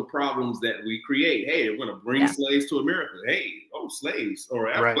people for the problems that we create. Hey, we're going to bring slaves to America. Hey, slaves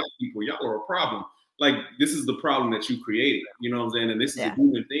or Black people, y'all are a problem. This is the problem that you created. You know what I'm saying? And this is a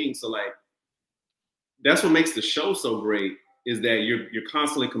human thing. So that's what makes the show so great, is that you're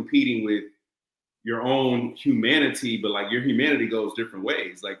constantly competing with your own humanity, but your humanity goes different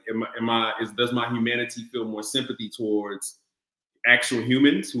ways. Does my humanity feel more sympathy towards actual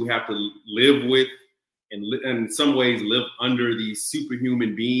humans who have to live with and in some ways live under these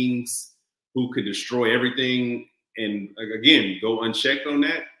superhuman beings who could destroy everything and again go unchecked on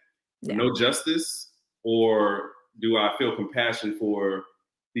that, no justice? Or do I feel compassion for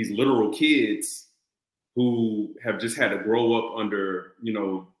these literal kids who have just had to grow up under,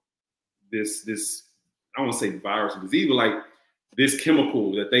 this I don't want to say virus or disease, but this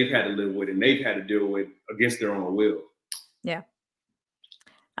chemical that they've had to live with and they've had to deal with against their own will. Yeah.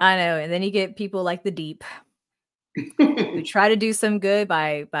 I know. And then you get people like the Deep who try to do some good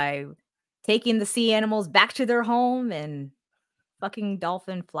by taking the sea animals back to their home, and fucking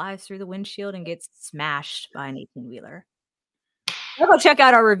dolphin flies through the windshield and gets smashed by an 18-wheeler. Go check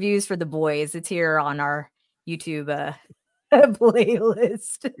out our reviews for The Boys. It's here on our YouTube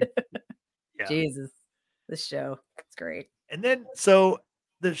playlist. Yeah. Jesus, this show, it's great. And then, so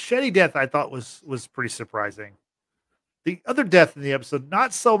the Shetty death I thought was pretty surprising. The other death in the episode,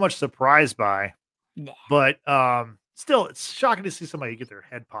 not so much surprised by, Nah. but still, it's shocking to see somebody get their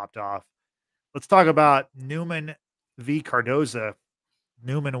head popped off. Let's talk about Newman v. Cardoza.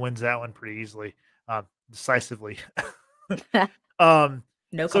 Newman wins that one pretty easily, decisively.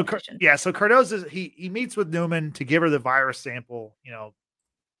 No competition. So Cardoza, he meets with Newman to give her the virus sample. You know,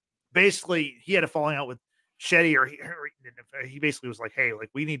 basically he had a falling out with Shetty, or he basically was like, hey, like,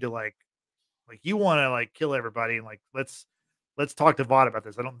 we need to like you want to like kill everybody, and like let's talk to Vought about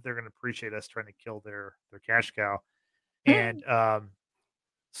this. I don't think they're going to appreciate us trying to kill their cash cow. And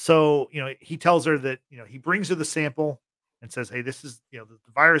so, you know, he tells her that, you know, he brings her the sample and says, hey, this is, you know, the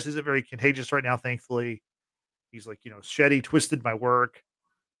virus isn't very contagious right now, thankfully. He's like, you know, Shetty twisted my work.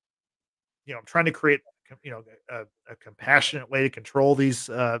 You know, I'm trying to create, you know, a compassionate way to control these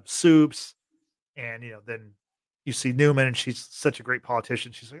soups. And, you know, then you see Newman, and she's such a great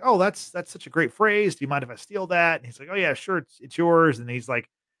politician. She's like, oh, that's such a great phrase. Do you mind if I steal that? And he's like, oh yeah, sure. It's yours. And he's like,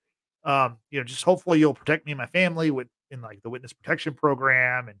 you know, just hopefully you'll protect me and my family in like the witness protection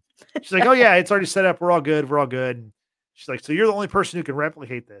program. And she's like, oh yeah, it's already set up. We're all good. We're all good. And she's like, so you're the only person who can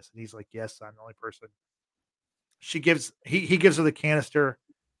replicate this. And he's like, yes, I'm the only person. He gives her the canister,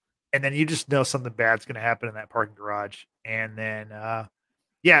 and then you just know something bad's going to happen in that parking garage. And then,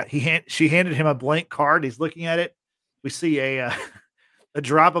 she handed him a blank card. He's looking at it. We see a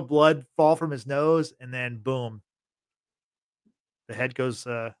drop of blood fall from his nose, and then boom, the head goes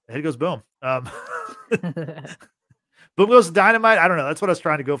boom. Boom goes dynamite. I don't know. That's what I was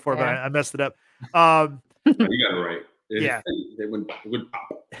trying to go for, but I messed it up. You got it right. They went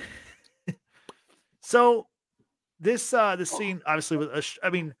pop. So this scene, obviously,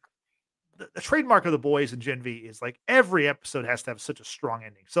 the trademark of The Boys and Gen V is like every episode has to have such a strong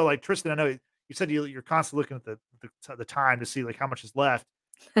ending. So like Tristan, I know you said you're constantly looking at the time to see like how much is left,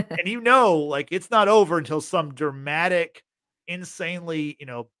 and you know, like it's not over until some dramatic, insanely, you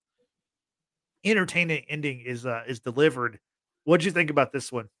know, entertaining ending is delivered. What'd you think about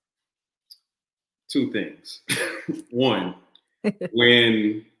this one? Two things. One,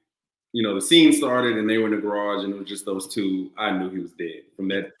 when, you know, the scene started and they were in the garage and it was just those two, I knew he was dead. From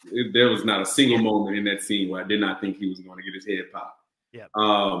that, there was not a single moment in that scene where I did not think he was going to get his head popped. Yeah.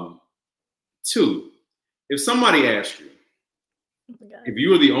 Two, if somebody asked you, if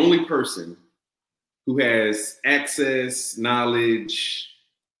you were the only person who has access, knowledge,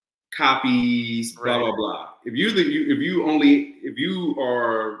 copies, blah, blah, blah. If you only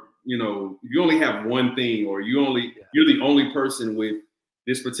have one thing, or you're the only person with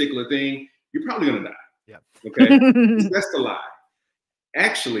this particular thing, you're probably going to die. Yeah. Okay. That's the lie.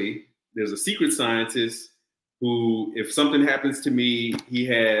 Actually, there's a secret scientist who, if something happens to me, he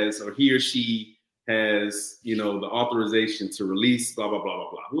or she has, you know, the authorization to release blah, blah, blah, blah,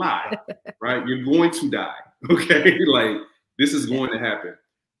 blah. Lie, right? You're going to die. Okay. Like, this is going to happen.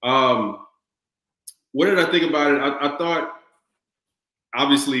 What did I think about it? I thought,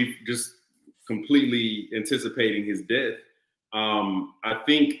 obviously, just completely anticipating his death. I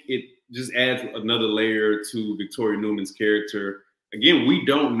think it just adds another layer to Victoria Newman's character. Again, we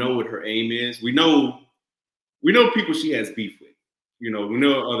don't know what her aim is. We know people she has beef with. You know, we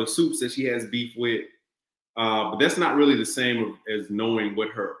know other soups that she has beef with, but that's not really the same as knowing what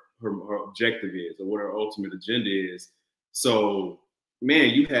her objective is or what her ultimate agenda is. So, man,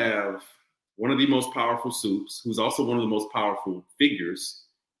 you have one of the most powerful soups, who's also one of the most powerful figures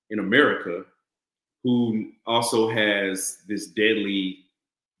in America, who also has this deadly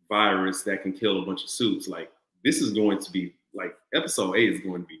virus that can kill a bunch of soups. Like, this is going to be, like, episode 8 is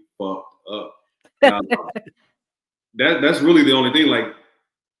going to be fucked up. That's really the only thing. Like,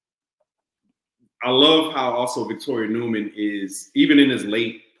 I love how also Victoria Newman is, even in this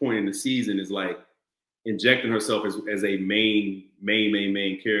late point in the season, is like injecting herself as a main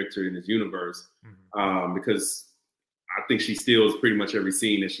character in this universe. Because I think she steals pretty much every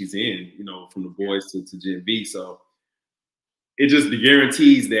scene that she's in, you know, from The Boys to Gen V. So it just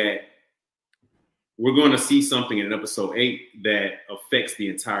guarantees that we're going to see something in episode 8 that affects the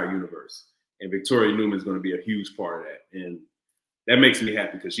entire universe. And Victoria Newman is going to be a huge part of that. And that makes me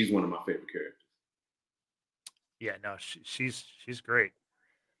happy because she's one of my favorite characters. Yeah, no, she's great.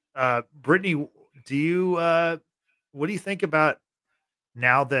 Brittany, do you what do you think about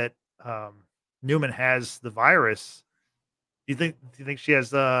now that Newman has the virus? Do you think she has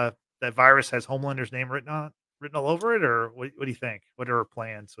that virus has Homelander's name written all over it, or what do you think? What are her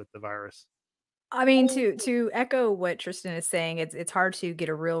plans with the virus? I mean, to echo what Tristan is saying, it's hard to get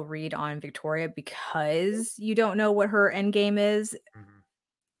a real read on Victoria because you don't know what her end game is. Mhm.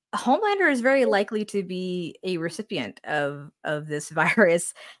 Homelander is very likely to be a recipient of this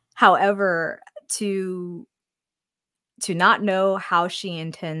virus. However, to not know how she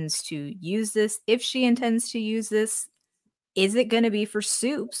intends to use this, if she intends to use this, is it going to be for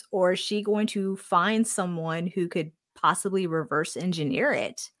Soups, or is she going to find someone who could possibly reverse engineer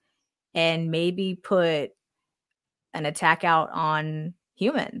it and maybe put an attack out on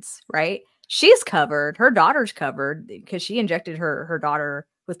humans, right? She's covered, her daughter's covered because she injected her daughter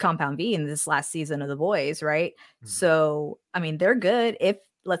with compound V in this last season of The Boys, right? Mhm. So, I mean, they're good if,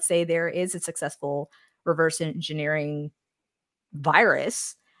 let's say, there is a successful reverse engineering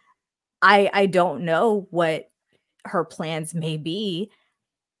virus. I don't know what her plans may be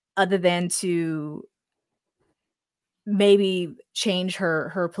other than to maybe change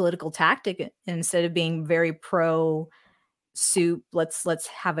her political tactic. Instead of being very pro Soup, let's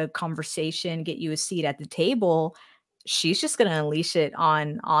have a conversation, get you a seat at the table, she's just going to unleash it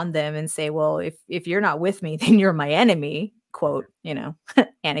on them and say, well, if you're not with me, then you're my enemy, quote,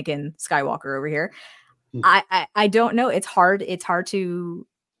 Anakin Skywalker over here. I don't know, it's hard to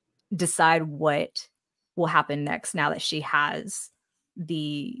decide what will happen next now that she has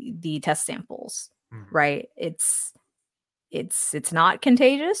the test samples, Mhm. right? It's not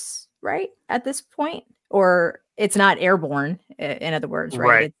contagious, right, at this point, or it's not airborne, in other words, right?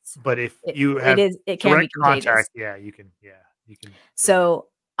 Right. But if It, you it have is it can be direct contagious. contact, you can get it. So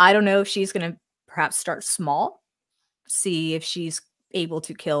I don't know if she's going to perhaps start small, see if she's able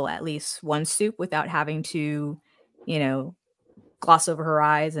to kill at least one Soup without having to, you know, gloss over her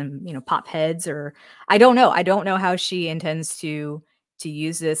eyes and, pop heads, or I don't know. I don't know how she intends to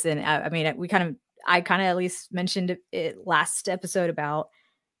use this. And I mean, I kind of at least mentioned it last episode about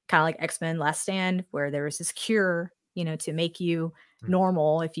kind of like X-Men Last Stand, where there was this cure, to make you Mhm.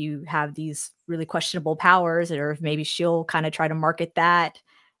 normal if you have these really questionable powers, or if maybe she'll kind of try to market that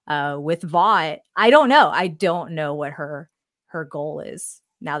with Vought. I don't know. I don't know what her goal is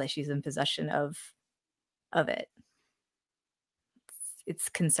now that she's in possession of it. It's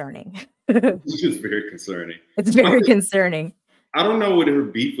concerning. It's just very concerning. It's very concerning. I don't know what her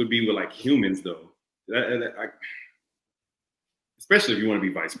beef would be with like humans though. Especially if you want to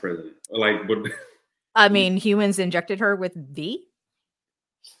be vice president. Like, but I mean, humans injected her with V.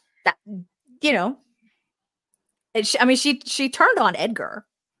 That, she turned on Edgar,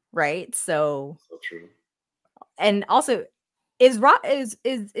 right? So true. And also, is Robert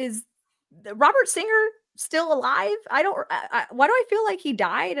Singer still alive? Why do I feel like he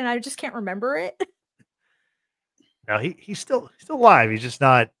died and I just can't remember it? No, he's still alive. He's just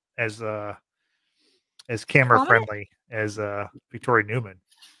not as camera Prominent? friendly as Victoria Newman.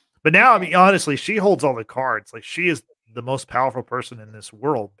 But now, I mean, honestly, she holds all the cards. Like, she is the most powerful person in this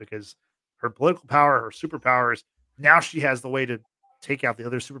world because her political power, her superpowers. Now she has the way to take out the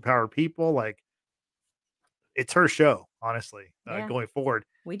other superpowered people. Like, it's her show, honestly, Yeah. going forward.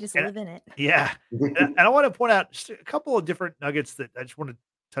 We just And- live in it. Yeah. And I want to point out just a couple of different nuggets that I just want to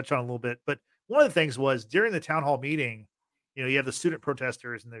touch on a little bit. But one of the things was during the town hall meeting, you have the student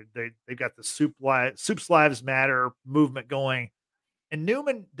protesters and they've got the Soups Lives Matter movement going. And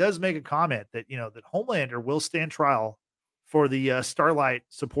Newman does make a comment that, that Homelander will stand trial for the Starlight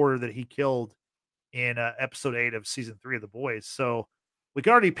supporter that he killed in episode 8 of season 3 of The Boys. So we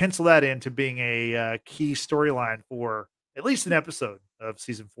can already pencil that into being a key storyline for at least an episode of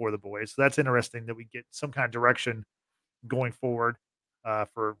season 4 of The Boys. So that's interesting that we get some kind of direction going forward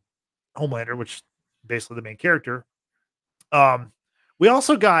for Homelander, which is basically the main character. We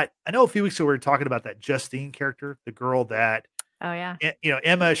also got, I know a few weeks ago we were talking about that Justine character, the girl that, Oh yeah.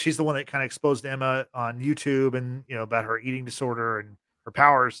 Emma, she's the one that kind of exposed Emma on YouTube and, about her eating disorder and her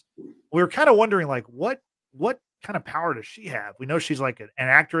powers. We were kind of wondering, like, what kind of power does she have? We know she's like an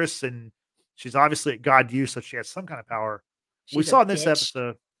actress and she's obviously at God use, so she has some kind of power. We saw in this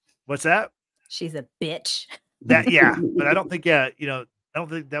episode. What's that? She's a bitch. But I don't think, I don't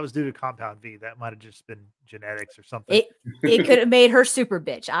think that was due to compound V. That might have just been genetics or something. It could have made her super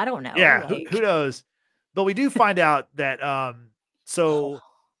bitch. I don't know. Yeah, who knows? But we do find out that so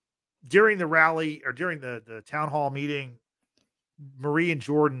during the rally or during the town hall meeting, Marie and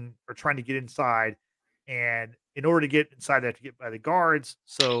Jordan are trying to get inside, and in order to get inside, they have to get by the guards.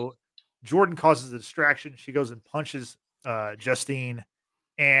 So Jordan causes a distraction. She goes and punches Justine,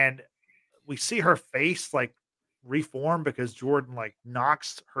 and we see her face like reform because Jordan like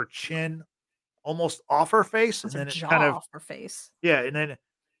knocks her chin almost off her face, and Her then it jaw kind of off her face. and then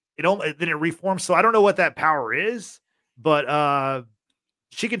it reforms. So I don't know what that power is, but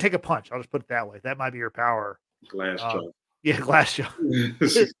she can take a punch. I'll just put it that way. That might be her power. Glass jaw. Yeah, glass jaw.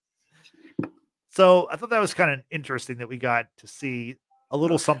 So I thought that was kind of interesting that we got to see a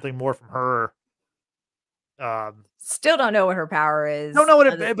little something more from her. Still don't know what her power is. Don't know what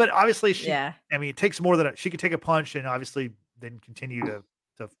it, but obviously she. Yeah. I mean, it takes more than she could take a punch and obviously then continue to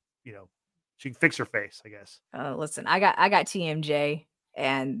she can fix her face, I guess. Listen, I got TMJ,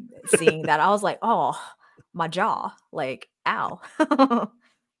 and seeing that I was like, oh, my jaw, like, ow.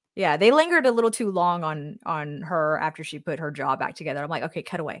 Yeah, they lingered a little too long on her after she put her jaw back together. I'm like, okay,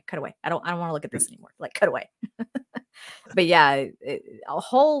 cut away. I don't want to look at this anymore. Like, cut away. But yeah, a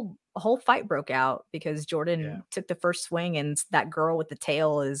whole fight broke out because Jordan took the first swing, and that girl with the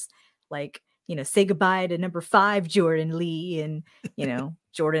tail is like, say goodbye to number 5, Jordan Lee, and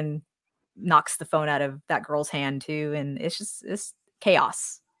Jordan knocks the phone out of that girl's hand too, and it's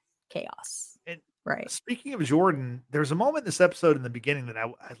chaos. And right. Speaking of Jordan, there's a moment in this episode in the beginning that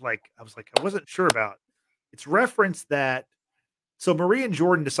I wasn't sure about. It's referenced that so Marie and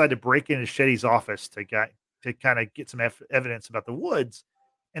Jordan decide to break into Shetty's office to kind of get some evidence about the Woods,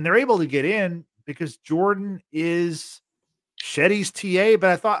 and they're able to get in because Jordan is Shetty's TA.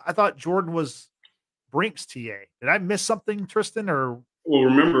 But I thought Jordan was Brink's TA. Did I miss something, Tristan? Or well,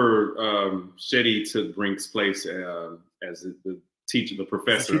 remember Shetty took Brink's place as the teacher, the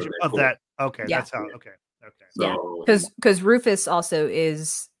professor of that. Okay, yeah. that's how. Okay. So, because Rufus also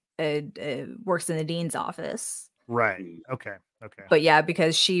is works in the dean's office. Right. Okay. But yeah,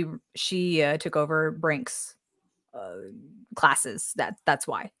 because she took over Brink's classes. That's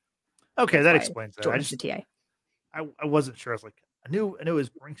why. Okay, that explains that. Jordan's the TA. I wasn't sure. I was like, I knew it was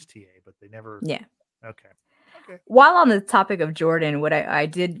Brink's TA, but they never. Yeah. Okay. While on the topic of Jordan, what I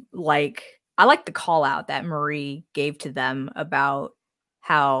did like, I liked the call out that Marie gave to them about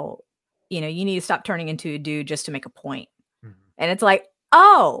how, you need to stop turning into a dude just to make a point. Mm-hmm. And it's like,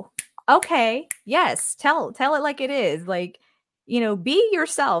 oh, okay. Yes. Tell it like it is. Like, be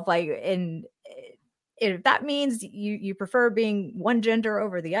yourself. Like, and if that means you prefer being one gender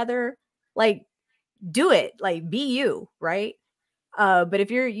over the other, like, do it. Like, be you. Right. But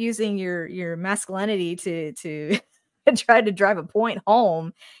if you're using your masculinity to try to drive a point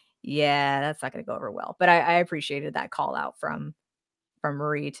home, yeah, that's not going to go over well. But I appreciated that call out from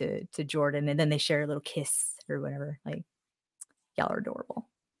Marie to Jordan, and then they share a little kiss or whatever. Like, y'all are adorable.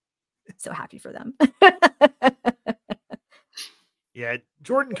 So happy for them. Yeah,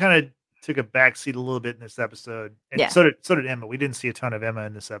 Jordan kind of took a backseat a little bit in this episode, and so did Emma. We didn't see a ton of Emma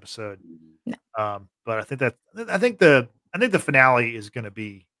in this episode. No. But I think the finale is going to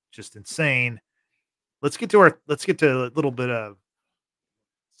be just insane. Let's get to a little bit of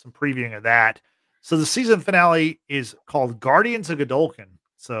some previewing of that. So the season finale is called Guardians of Godolphin.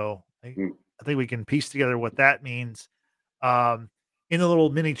 So I think we can piece together what that means. In the little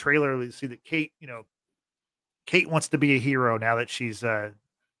mini trailer, we see that Kate wants to be a hero now that she's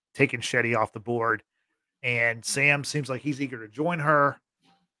taken Shetty off the board, and Sam seems like he's eager to join her.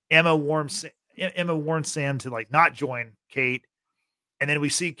 Emma warns Sam to like not join Kate, and then we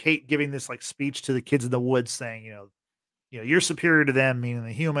see Kate giving this like speech to the kids in the woods, saying, you're superior to them, meaning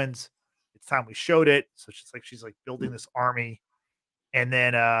the humans. It's time we showed it. So she's like building this army, and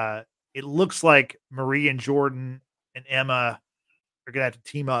then it looks like Marie and Jordan and Emma are gonna have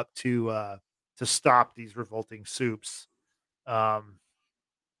to team up to stop these revolting soups.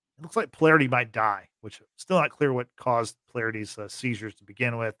 It looks like Polarity might die, which still not clear what caused Polarity's seizures to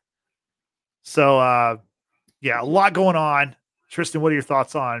begin with. So, a lot going on. Tristan, what are your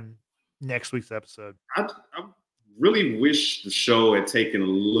thoughts on next week's episode? I really wish the show had taken a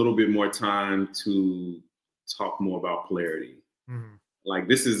little bit more time to talk more about Polarity. Mm-hmm. Like,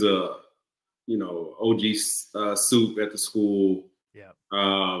 this is a, OG soup at the school. Yeah.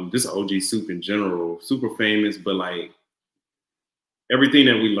 Just OG soup in general, super famous, but like everything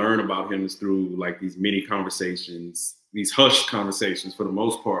that we learn about him is through like these mini conversations, these hushed conversations for the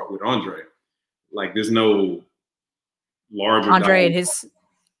most part with Andre. Like, there's no larger Andre and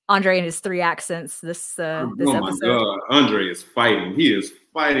his 3 accents this episode. My God, Andre is fighting. He is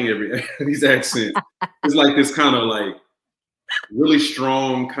fighting these accents. It's like this kind of like really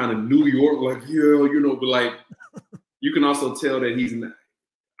strong kind of New York, like, but like you can also tell that he's not,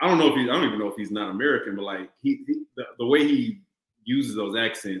 I don't even know if he's not American, but like the way he uses those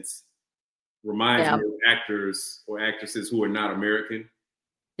accents reminds me of actors or actresses who are not American.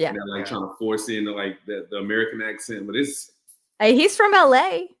 Yeah. And they're like trying to force in like the American accent, but it's he's from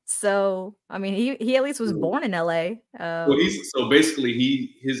LA, so I mean he at least was born in LA. Well, so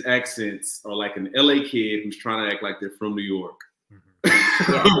basically his accents are like an LA kid who's trying to act like they're from New York.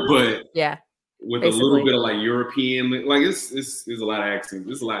 But yeah, with basically a little bit of like European, like it's a lot of accents.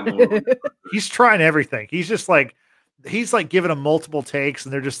 There's a lot going on. He's trying everything. He's like giving them multiple takes,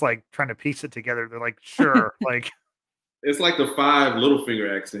 and they're just like trying to piece it together. They're like, sure, like it's like the 5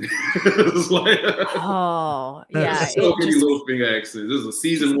 Littlefinger accent. It's like, oh yeah, so many Littlefinger accents. There's a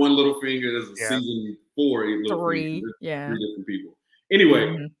season 1 Littlefinger. There's a season 4 Littlefinger. 3, yeah, 3 different people.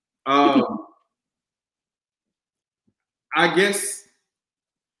 Anyway, I guess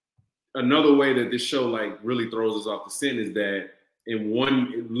another way that this show like really throws us off the scent is that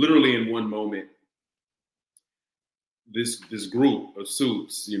literally in one moment, this group of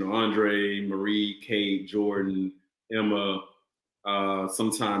Supes, you know, Andre, Marie, Kate, Jordan, Emma,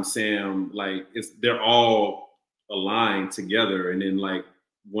 sometimes Sam, like they're all aligned together, and then like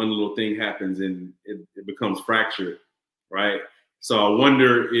one little thing happens and it becomes fractured, right? So I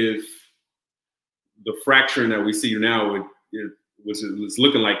wonder if the fracturing that we see now was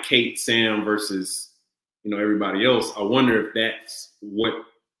looking like Kate, Sam versus, you know, everybody else. I wonder if that's what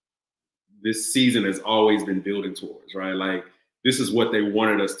this season has always been building towards, right? Like this is what they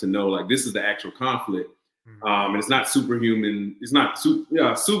wanted us to know. Like this is the actual conflict. And it's not superhuman. It's not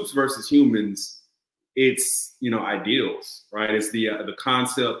Supes versus humans. It's, you know, ideals, right? It's the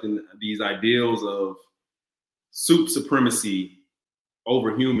concept and these ideals of Supe supremacy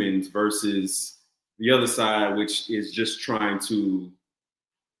over humans versus the other side, which is just trying to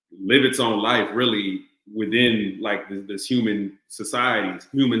live its own life, really within like this human society,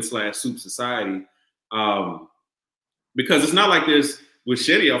 human/Supe society, because it's not like there's. With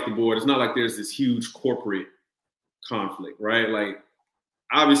Shetty off the board, it's not like there's this huge corporate conflict, right? Like,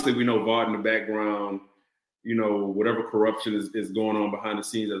 obviously, we know Vought in the background, you know, whatever corruption is going on behind the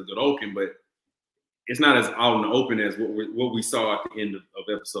scenes as Godolkin, but it's not as out in the open as what we saw at the end of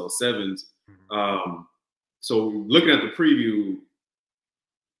episode 7. So looking at the preview,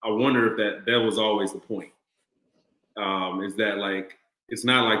 I wonder if that was always the point. Is that like, it's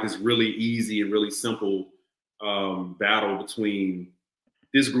not like this really easy and really simple battle between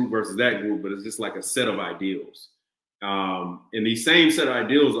this group versus that group, but it's just like a set of ideals. And these same set of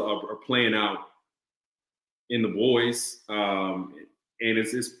ideals are playing out in The Boys. And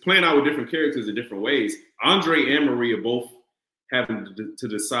it's playing out with different characters in different ways. Andre and Marie are both having to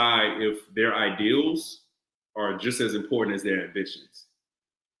decide if their ideals are just as important as their ambitions,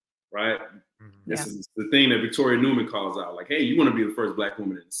 right? This is the thing that Victoria Newman calls out. Like, hey, you want to be the first Black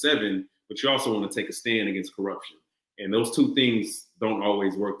woman in 7, but you also want to take a stand against corruption. And those two things don't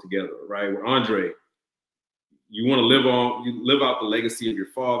always work together, right? With Andre, you want to live out the legacy of your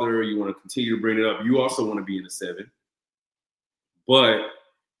father. You want to continue to bring it up. You also want to be in the 7, but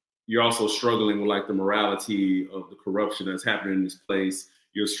you're also struggling with like the morality of the corruption that's happening in this place.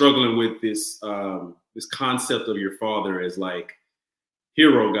 You're struggling with this this concept of your father as like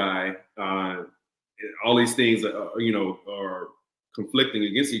hero guy. All these things, you know, are conflicting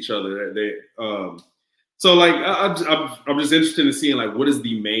against each other. So like, I'm just interested in seeing like, what is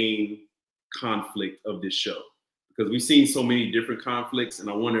the main conflict of this show? Because we've seen so many different conflicts, and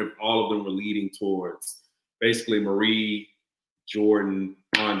I wonder if all of them were leading towards basically Marie, Jordan,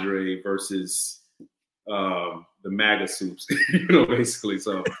 Andre versus the MAGA Supes, you know, basically.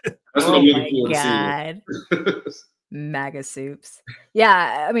 So that's what I'm looking forward to seeing. MAGA Supes.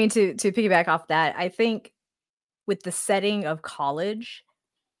 Yeah, I mean, to piggyback off that, I think with the setting of college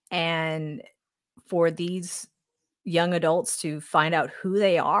and for these young adults to find out who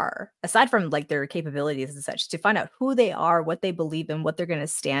they are, aside from like their capabilities and such, to find out who they are, what they believe in, what they're going to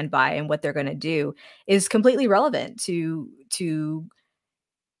stand by, and what they're going to do is completely relevant to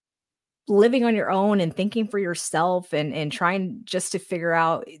living on your own and thinking for yourself and trying just to figure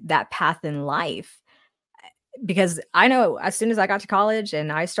out that path in life. Because I know as soon as I got to college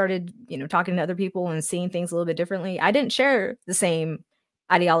and I started, you know, talking to other people and seeing things a little bit differently, I didn't share the same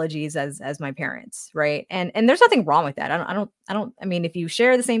ideologies as my parents, right? And there's nothing wrong with that. I mean, if you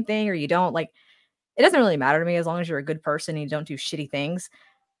share the same thing or you don't, like, it doesn't really matter to me as long as you're a good person and you don't do shitty things.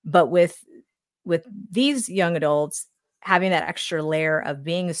 But with these young adults having that extra layer of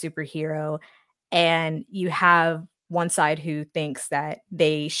being a superhero, and you have one side who thinks that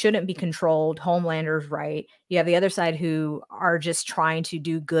they shouldn't be controlled, Homelander's right. You have the other side who are just trying to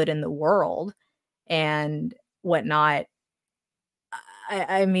do good in the world and whatnot.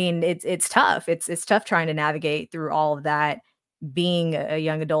 I mean, it's tough. It's tough trying to navigate through all of that, being a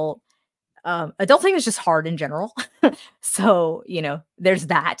young adult. Adulting is just hard in general. So, you know, there's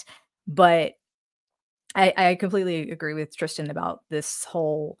that. But I completely agree with Tristan about this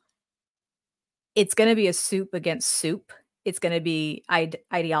whole, it's going to be a soup against soup. It's going to be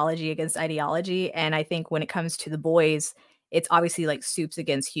ideology against ideology. And I think when it comes to the boys, it's obviously like soups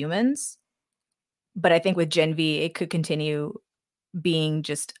against humans. But I think with Gen V, it could continue being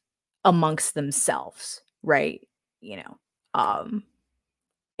just amongst themselves, right? You know,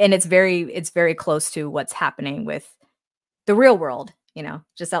 and it's very close to what's happening with the real world, you know,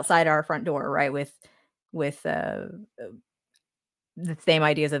 just outside our front door, right? With the same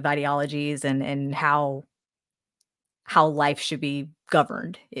ideas of ideologies and how life should be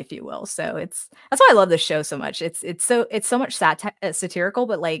governed, if you will. So that's why I love this show so much. It's so much satirical,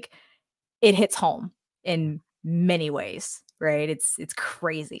 but like it hits home in many ways, right? It's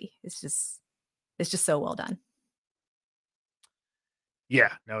crazy. It's just so well done.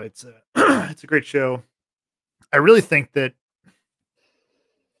 Yeah, no, it's a it's a great show. I really think that,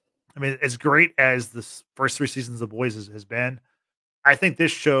 I mean, as great as this first 3 seasons of The Boys has been, I think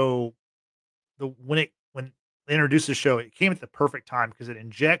this show, when they introduced the show, it came at the perfect time because it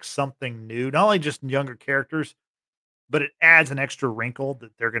injects something new, not only just younger characters, but it adds an extra wrinkle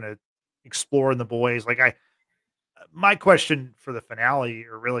that they're going to explore in The Boys. Like my question for the finale,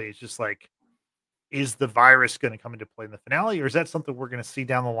 or really, is just like, is the virus going to come into play in the finale, or is that something we're going to see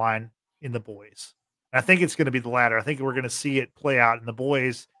down the line in The Boys? And I think it's going to be the latter. I think we're going to see it play out in The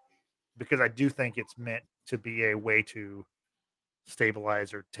Boys, because I do think it's meant to be a way to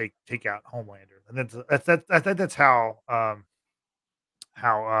stabilize or take out Homelander, and I think that's how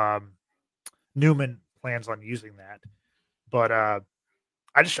Newman plans on using that. But I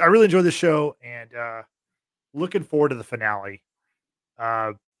really enjoy the show, and looking forward to the finale.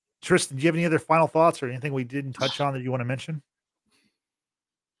 Tristan, do you have any other final thoughts or anything we didn't touch on that you want to mention?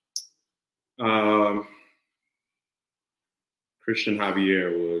 Christian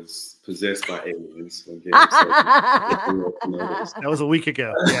Javier was possessed by aliens. That was a week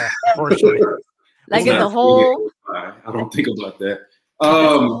ago. Yeah, unfortunately. Like it's a whole. I don't think about that.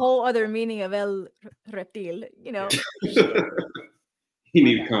 A whole other meaning of El Reptil, you know. He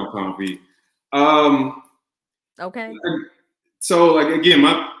needed Compound V. Okay. So, like, again,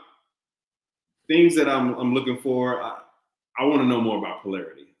 my things that I'm looking for, I want to know more about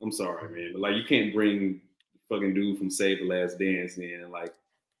Polarity. I'm sorry, man, but like, you can't bring the fucking dude from Save the Last Dance in, like,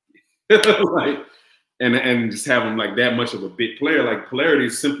 like, and just have him like that much of a big player. Like, Polarity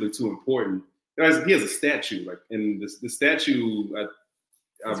is simply too important. He has a statue, like, and the statue,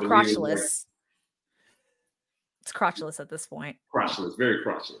 it's crotchless. It's crotchless at this point. Crotchless, very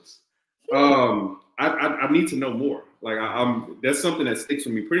crotchless. I need to know more. Like, that's something that sticks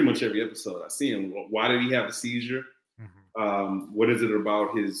with me pretty much every episode I see him. Why did he have a seizure? Mm-hmm. What is it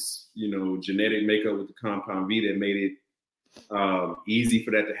about his, genetic makeup with the Compound V that made it easy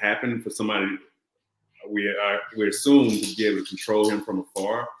for that to happen for somebody we assume to be able to control him from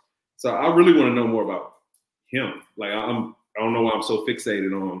afar? So I really want to know more about him. Like, I don't know why I'm so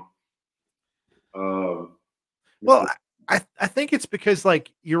fixated on. Well, I think it's because,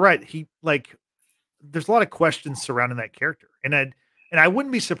 like, you're right. There's a lot of questions surrounding that character, and I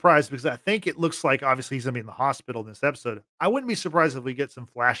wouldn't be surprised, because I think it looks like obviously he's gonna be in the hospital in this episode. I wouldn't be surprised if we get some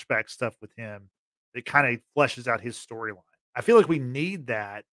flashback stuff with him that kind of fleshes out his storyline. I feel like we need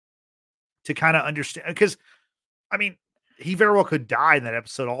that to kind of understand, because I mean, he very well could die in that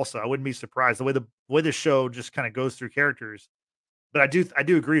episode also. I wouldn't be surprised the way the show just kind of goes through characters. But I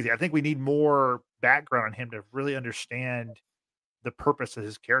do agree with you. I think we need more background on him to really understand the purpose of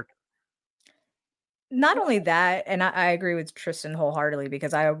his character. Not only that, and I agree with Tristan wholeheartedly,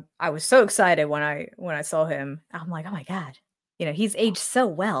 because I was so excited when I saw him. I'm like, oh my God, he's aged so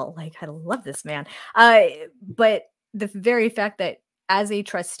well. Like, I love this man. But the very fact that as a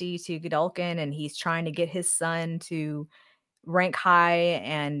trustee to Godolkin, and he's trying to get his son to rank high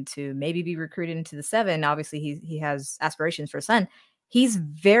and to maybe be recruited into the 7. Obviously, he has aspirations for a son. He's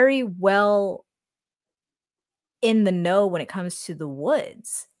very well in the know when it comes to the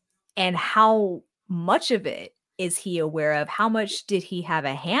woods, and how much of it is he aware of? How much did he have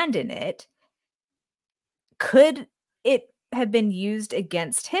a hand in it? Could it have been used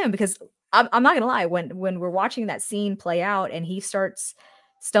against him? Because I'm not gonna lie, when we're watching that scene play out and he starts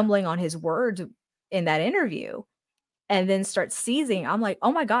stumbling on his words in that interview, and then starts seizing, I'm like,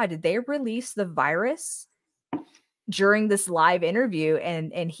 oh my God, did they release the virus during this live interview?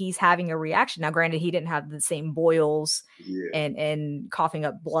 And he's having a reaction. Now, granted, he didn't have the same boils and coughing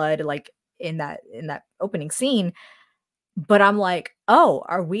up blood like in that opening scene, but I'm like, oh,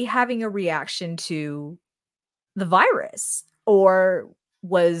 are we having a reaction to the virus? Or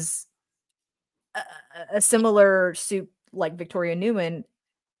was a similar soup like Victoria Newman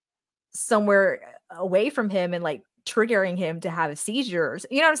somewhere away from him and like triggering him to have a seizure.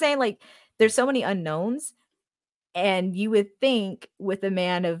 You know what I'm saying? Like there's so many unknowns, and you would think with a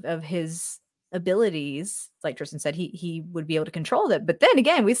man of his abilities, like Tristan said, he would be able to control that. But then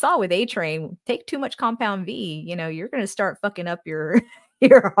again, we saw with A Train, take too much compound V, you know, you're going to start fucking up your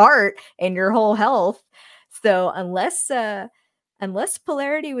your heart and your whole health. So unless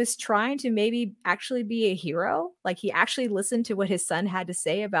Polarity was trying to maybe actually be a hero, like he actually listened to what his son had to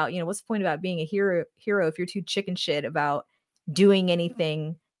say about, you know, what's the point about being a hero if you're too chicken shit about doing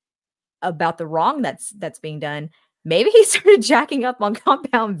anything about the wrong that's being done. Maybe he started jacking up on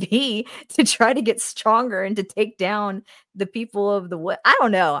compound V to try to get stronger and to take down the people of the wood. I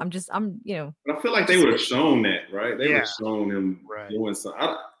don't know. You know. But I feel like they would have shown that, right? They would have shown him doing something.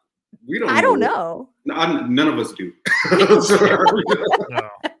 I don't know. None of us do.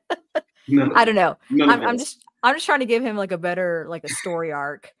 No. I don't know. I'm just trying to give him like a better, like a story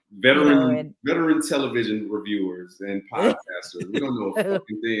arc. Veteran television reviewers and podcasters. We don't know a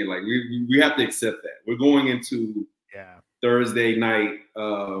fucking thing. Like we have to accept that. We're going into Thursday night,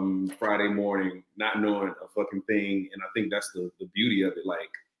 Friday morning, not knowing a fucking thing. And I think that's the beauty of it. Like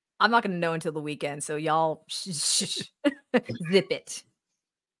I'm not gonna know until the weekend, so y'all zip it.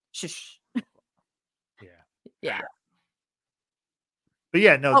 Shush. Yeah. But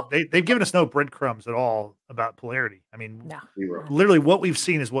yeah, no, they've given us no breadcrumbs at all about Polarity. I mean, literally what we've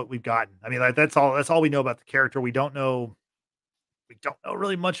seen is what we've gotten. I mean, like that's all we know about the character. We don't know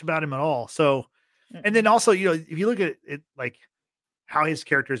really much about him at all. So, and then also, you know, if you look at it, like how his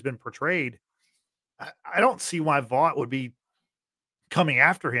character has been portrayed, I don't see why Vought would be coming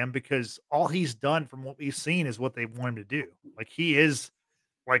after him, because all he's done from what we've seen is what they want him to do. Like he is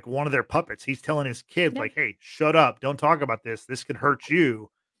like one of their puppets. He's telling his kids, like, hey, shut up. Don't talk about this. This could hurt you.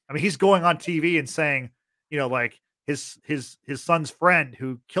 I mean, he's going on TV and saying, you know, like his son's friend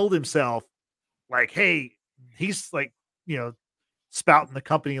who killed himself, like, hey, he's like, you know, spouting the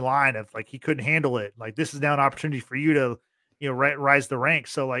company line of like, he couldn't handle it. Like, this is now an opportunity for you to, you know, rise the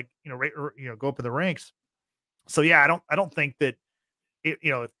ranks. So like, you know, go up in the ranks. So yeah, I don't think that it,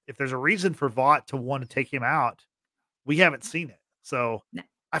 you know, if there's a reason for Vought to want to take him out, we haven't seen it. So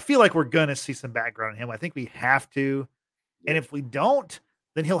I feel like we're going to see some background on him. I think we have to. And if we don't,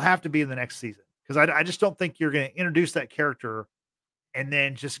 then he'll have to be in the next season. Because I just don't think you're going to introduce that character and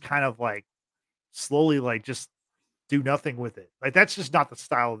then just kind of like slowly like just do nothing with it. Like that's just not the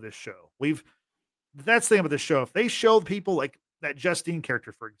style of this show. That's the thing about this show. If they showed people like that Justine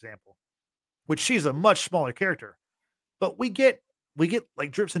character, for example, which she's a much smaller character, but we get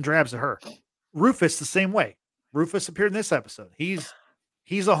like drips and drabs of her. Rufus the same way. Rufus appeared in this episode. He's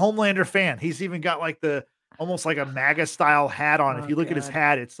a Homelander fan. He's even got like almost like a MAGA style hat on. If you look at his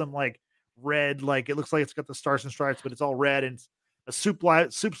hat, it's some like red, like it looks like it's got the stars and stripes, but it's all red, and it's a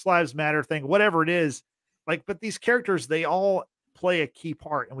Soup's Lives Matter thing, whatever it is. Like, but these characters, they all play a key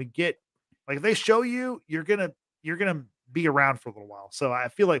part, and we get like if they show you, you're gonna be around for a little while. So I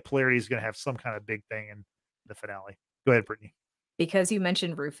feel like Polarity is gonna have some kind of big thing in the finale. Go ahead, Brittany. Because you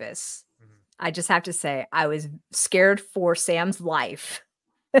mentioned Rufus, I just have to say I was scared for Sam's life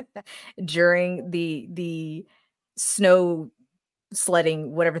during the snow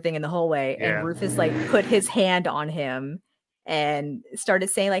sledding, whatever thing in the hallway. Yeah. And Rufus like put his hand on him and started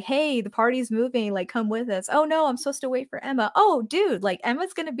saying like, hey, the party's moving, like come with us. Oh no, I'm supposed to wait for Emma. Oh dude, like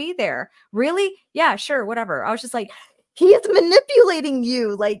Emma's gonna be there. Really? Yeah, sure, whatever. I was just like, he is manipulating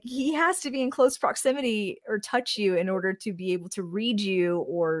you. Like he has to be in close proximity or touch you in order to be able to read you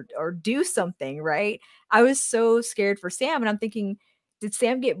or do something, right? I was so scared for Sam, and I'm thinking, did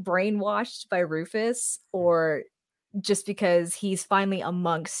Sam get brainwashed by Rufus, or just because he's finally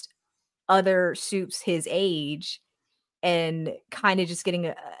amongst other soups his age and kind of just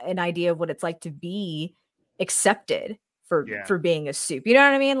getting an idea of what it's like to be accepted for being a soup? You know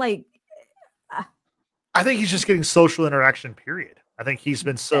what I mean? Like, I think he's just getting social interaction, period. I think he's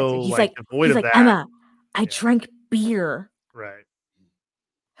been so like devoid of that. Emma, I drank beer. Right.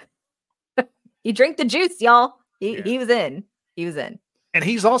 He drank the juice, y'all. He was in. He was in. And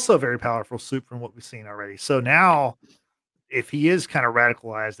he's also a very powerful soup from what we've seen already. So now, if he is kind of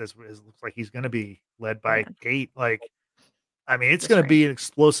radicalized, as it looks like he's going to be led by Kate, like, I mean, it's going to be an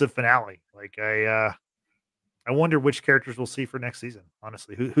explosive finale. Like, I wonder which characters we'll see for next season.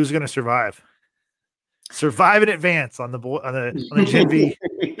 Honestly, who's going to survive? Survive in advance on the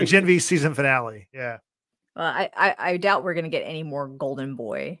Gen V season finale. Yeah. Well, I doubt we're gonna get any more Golden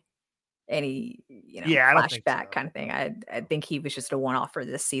Boy, any flashback kind of thing. I think he was just a one-off for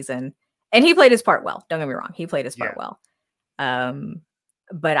this season, and he played his part well. Don't get me wrong, he played his part well.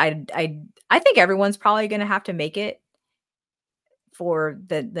 but I think everyone's probably going to have to make it for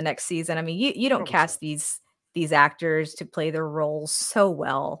the next season. I mean, you don't Probably cast so. these actors to play their roles so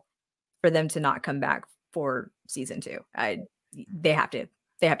well for them to not come back for season 2. They have to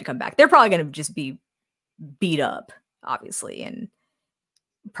come back. They're probably going to just be beat up, obviously, and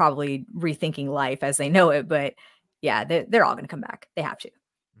probably rethinking life as they know it. But yeah, they're all going to come back. They have to.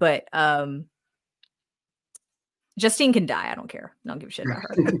 But Justine can die. I don't care. I don't give a shit about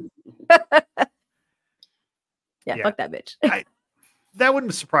her. Yeah, fuck that bitch. That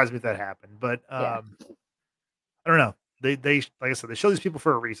wouldn't surprise me if that happened, but I don't know. They like I said, they show these people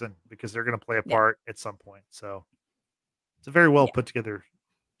for a reason because they're going to play a part at some point. So it's a very well put together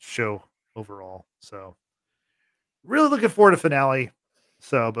show overall. So really looking forward to finale.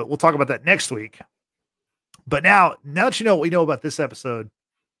 So, but we'll talk about that next week. But now that you know what we know about this episode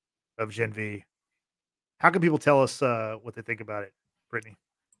of Gen V, how can people tell us what they think about it, Brittany?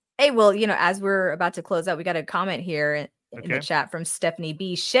 Hey, well, as we're about to close out, we got a comment here in the chat from Stephanie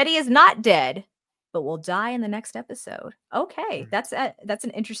B. Shetty is not dead, but will die in the next episode. Okay, that's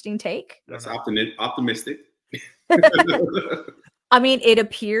an interesting take. That's optimistic. I mean, it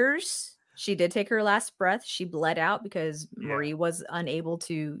appears she did take her last breath. She bled out because Marie was unable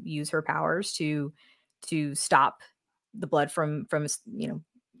to use her powers to stop the blood from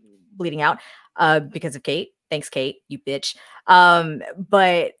bleeding out because of Kate. Thanks, Kate, you bitch.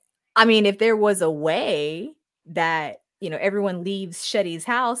 But I mean, if there was a way that everyone leaves Shetty's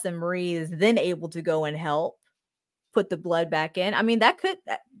house and Marie is then able to go and help put the blood back in, I mean, that's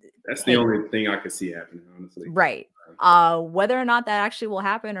the only thing I could see happening, honestly. Right. Whether or not that actually will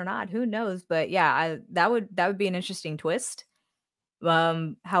happen or not, who knows? But yeah, that would be an interesting twist.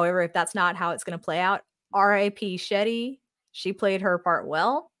 However, if that's not how it's going to play out, R.I.P. Shetty, she played her part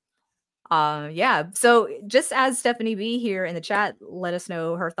well. So just as Stephanie B here in the chat, let us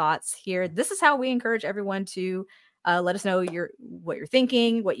know her thoughts here. This is how we encourage everyone to let us know what you're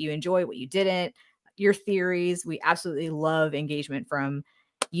thinking, what you enjoy, what you didn't, your theories. We absolutely love engagement from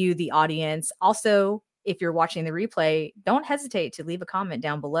you, the audience. Also, if you're watching the replay, don't hesitate to leave a comment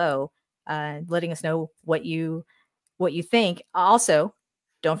down below, letting us know what you think. Also,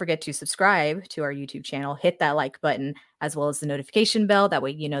 don't forget to subscribe to our YouTube channel, hit that like button, as well as the notification bell. That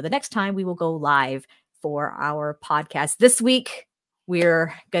way, the next time we will go live for our podcast. This week,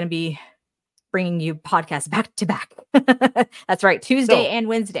 we're going to be bringing you podcasts back to back. That's right. Tuesday and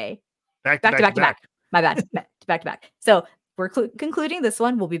Wednesday. Back to back. My bad. Back to back. So we're concluding this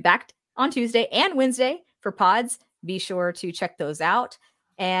one. We'll be back on Tuesday and Wednesday for pods. Be sure to check those out.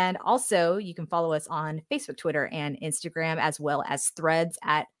 And also, you can follow us on Facebook, Twitter, and Instagram, as well as Threads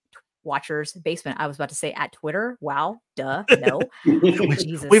at Watchers Basement. I was about to say at Twitter. Wow. Duh. No.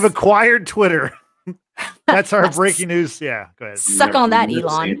 Jesus. We've acquired Twitter. That's our breaking news. Yeah. Go ahead. Suck on that,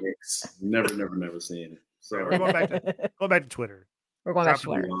 Elon. Never saying it. So we're going back to Twitter. We're going back to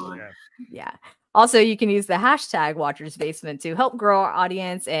Twitter. Yeah. Also, you can use the hashtag Watchers Basement to help grow our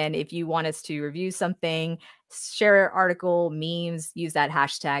audience. And if you want us to review something, share an article, memes, use that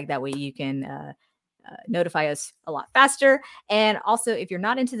hashtag. That way you can notify us a lot faster. And also, if you're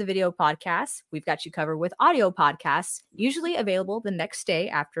not into the video podcast, we've got you covered with audio podcasts, usually available the next day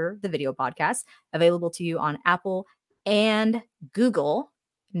after the video podcast, available to you on Apple and Google.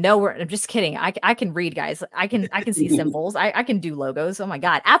 No, I'm just kidding. I can read, guys. I can see symbols. I can do logos. Oh my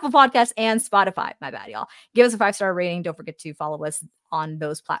God. Apple Podcasts and Spotify. My bad, y'all. Give us a 5-star rating. Don't forget to follow us on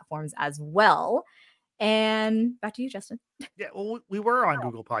those platforms as well. And back to you, Justin. Yeah, well, we were on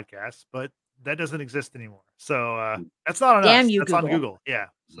Google Podcasts, but that doesn't exist anymore. So that's not on Damn us. You, that's Google. on Google. Yeah.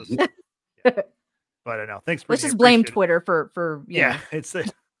 So, yeah. But I know. Thanks. Let's just blame Twitter for it's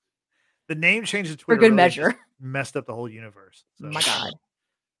the name change of for Twitter good really measure. Messed up the whole universe. So, my God.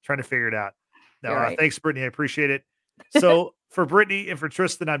 Trying to figure it out. No, right. Thanks, Brittany. I appreciate it. So for Brittany and for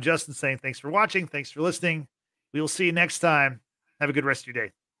Tristan, I'm Justin saying thanks for watching. Thanks for listening. We will see you next time. Have a good rest of your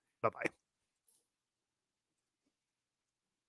day. Bye-bye.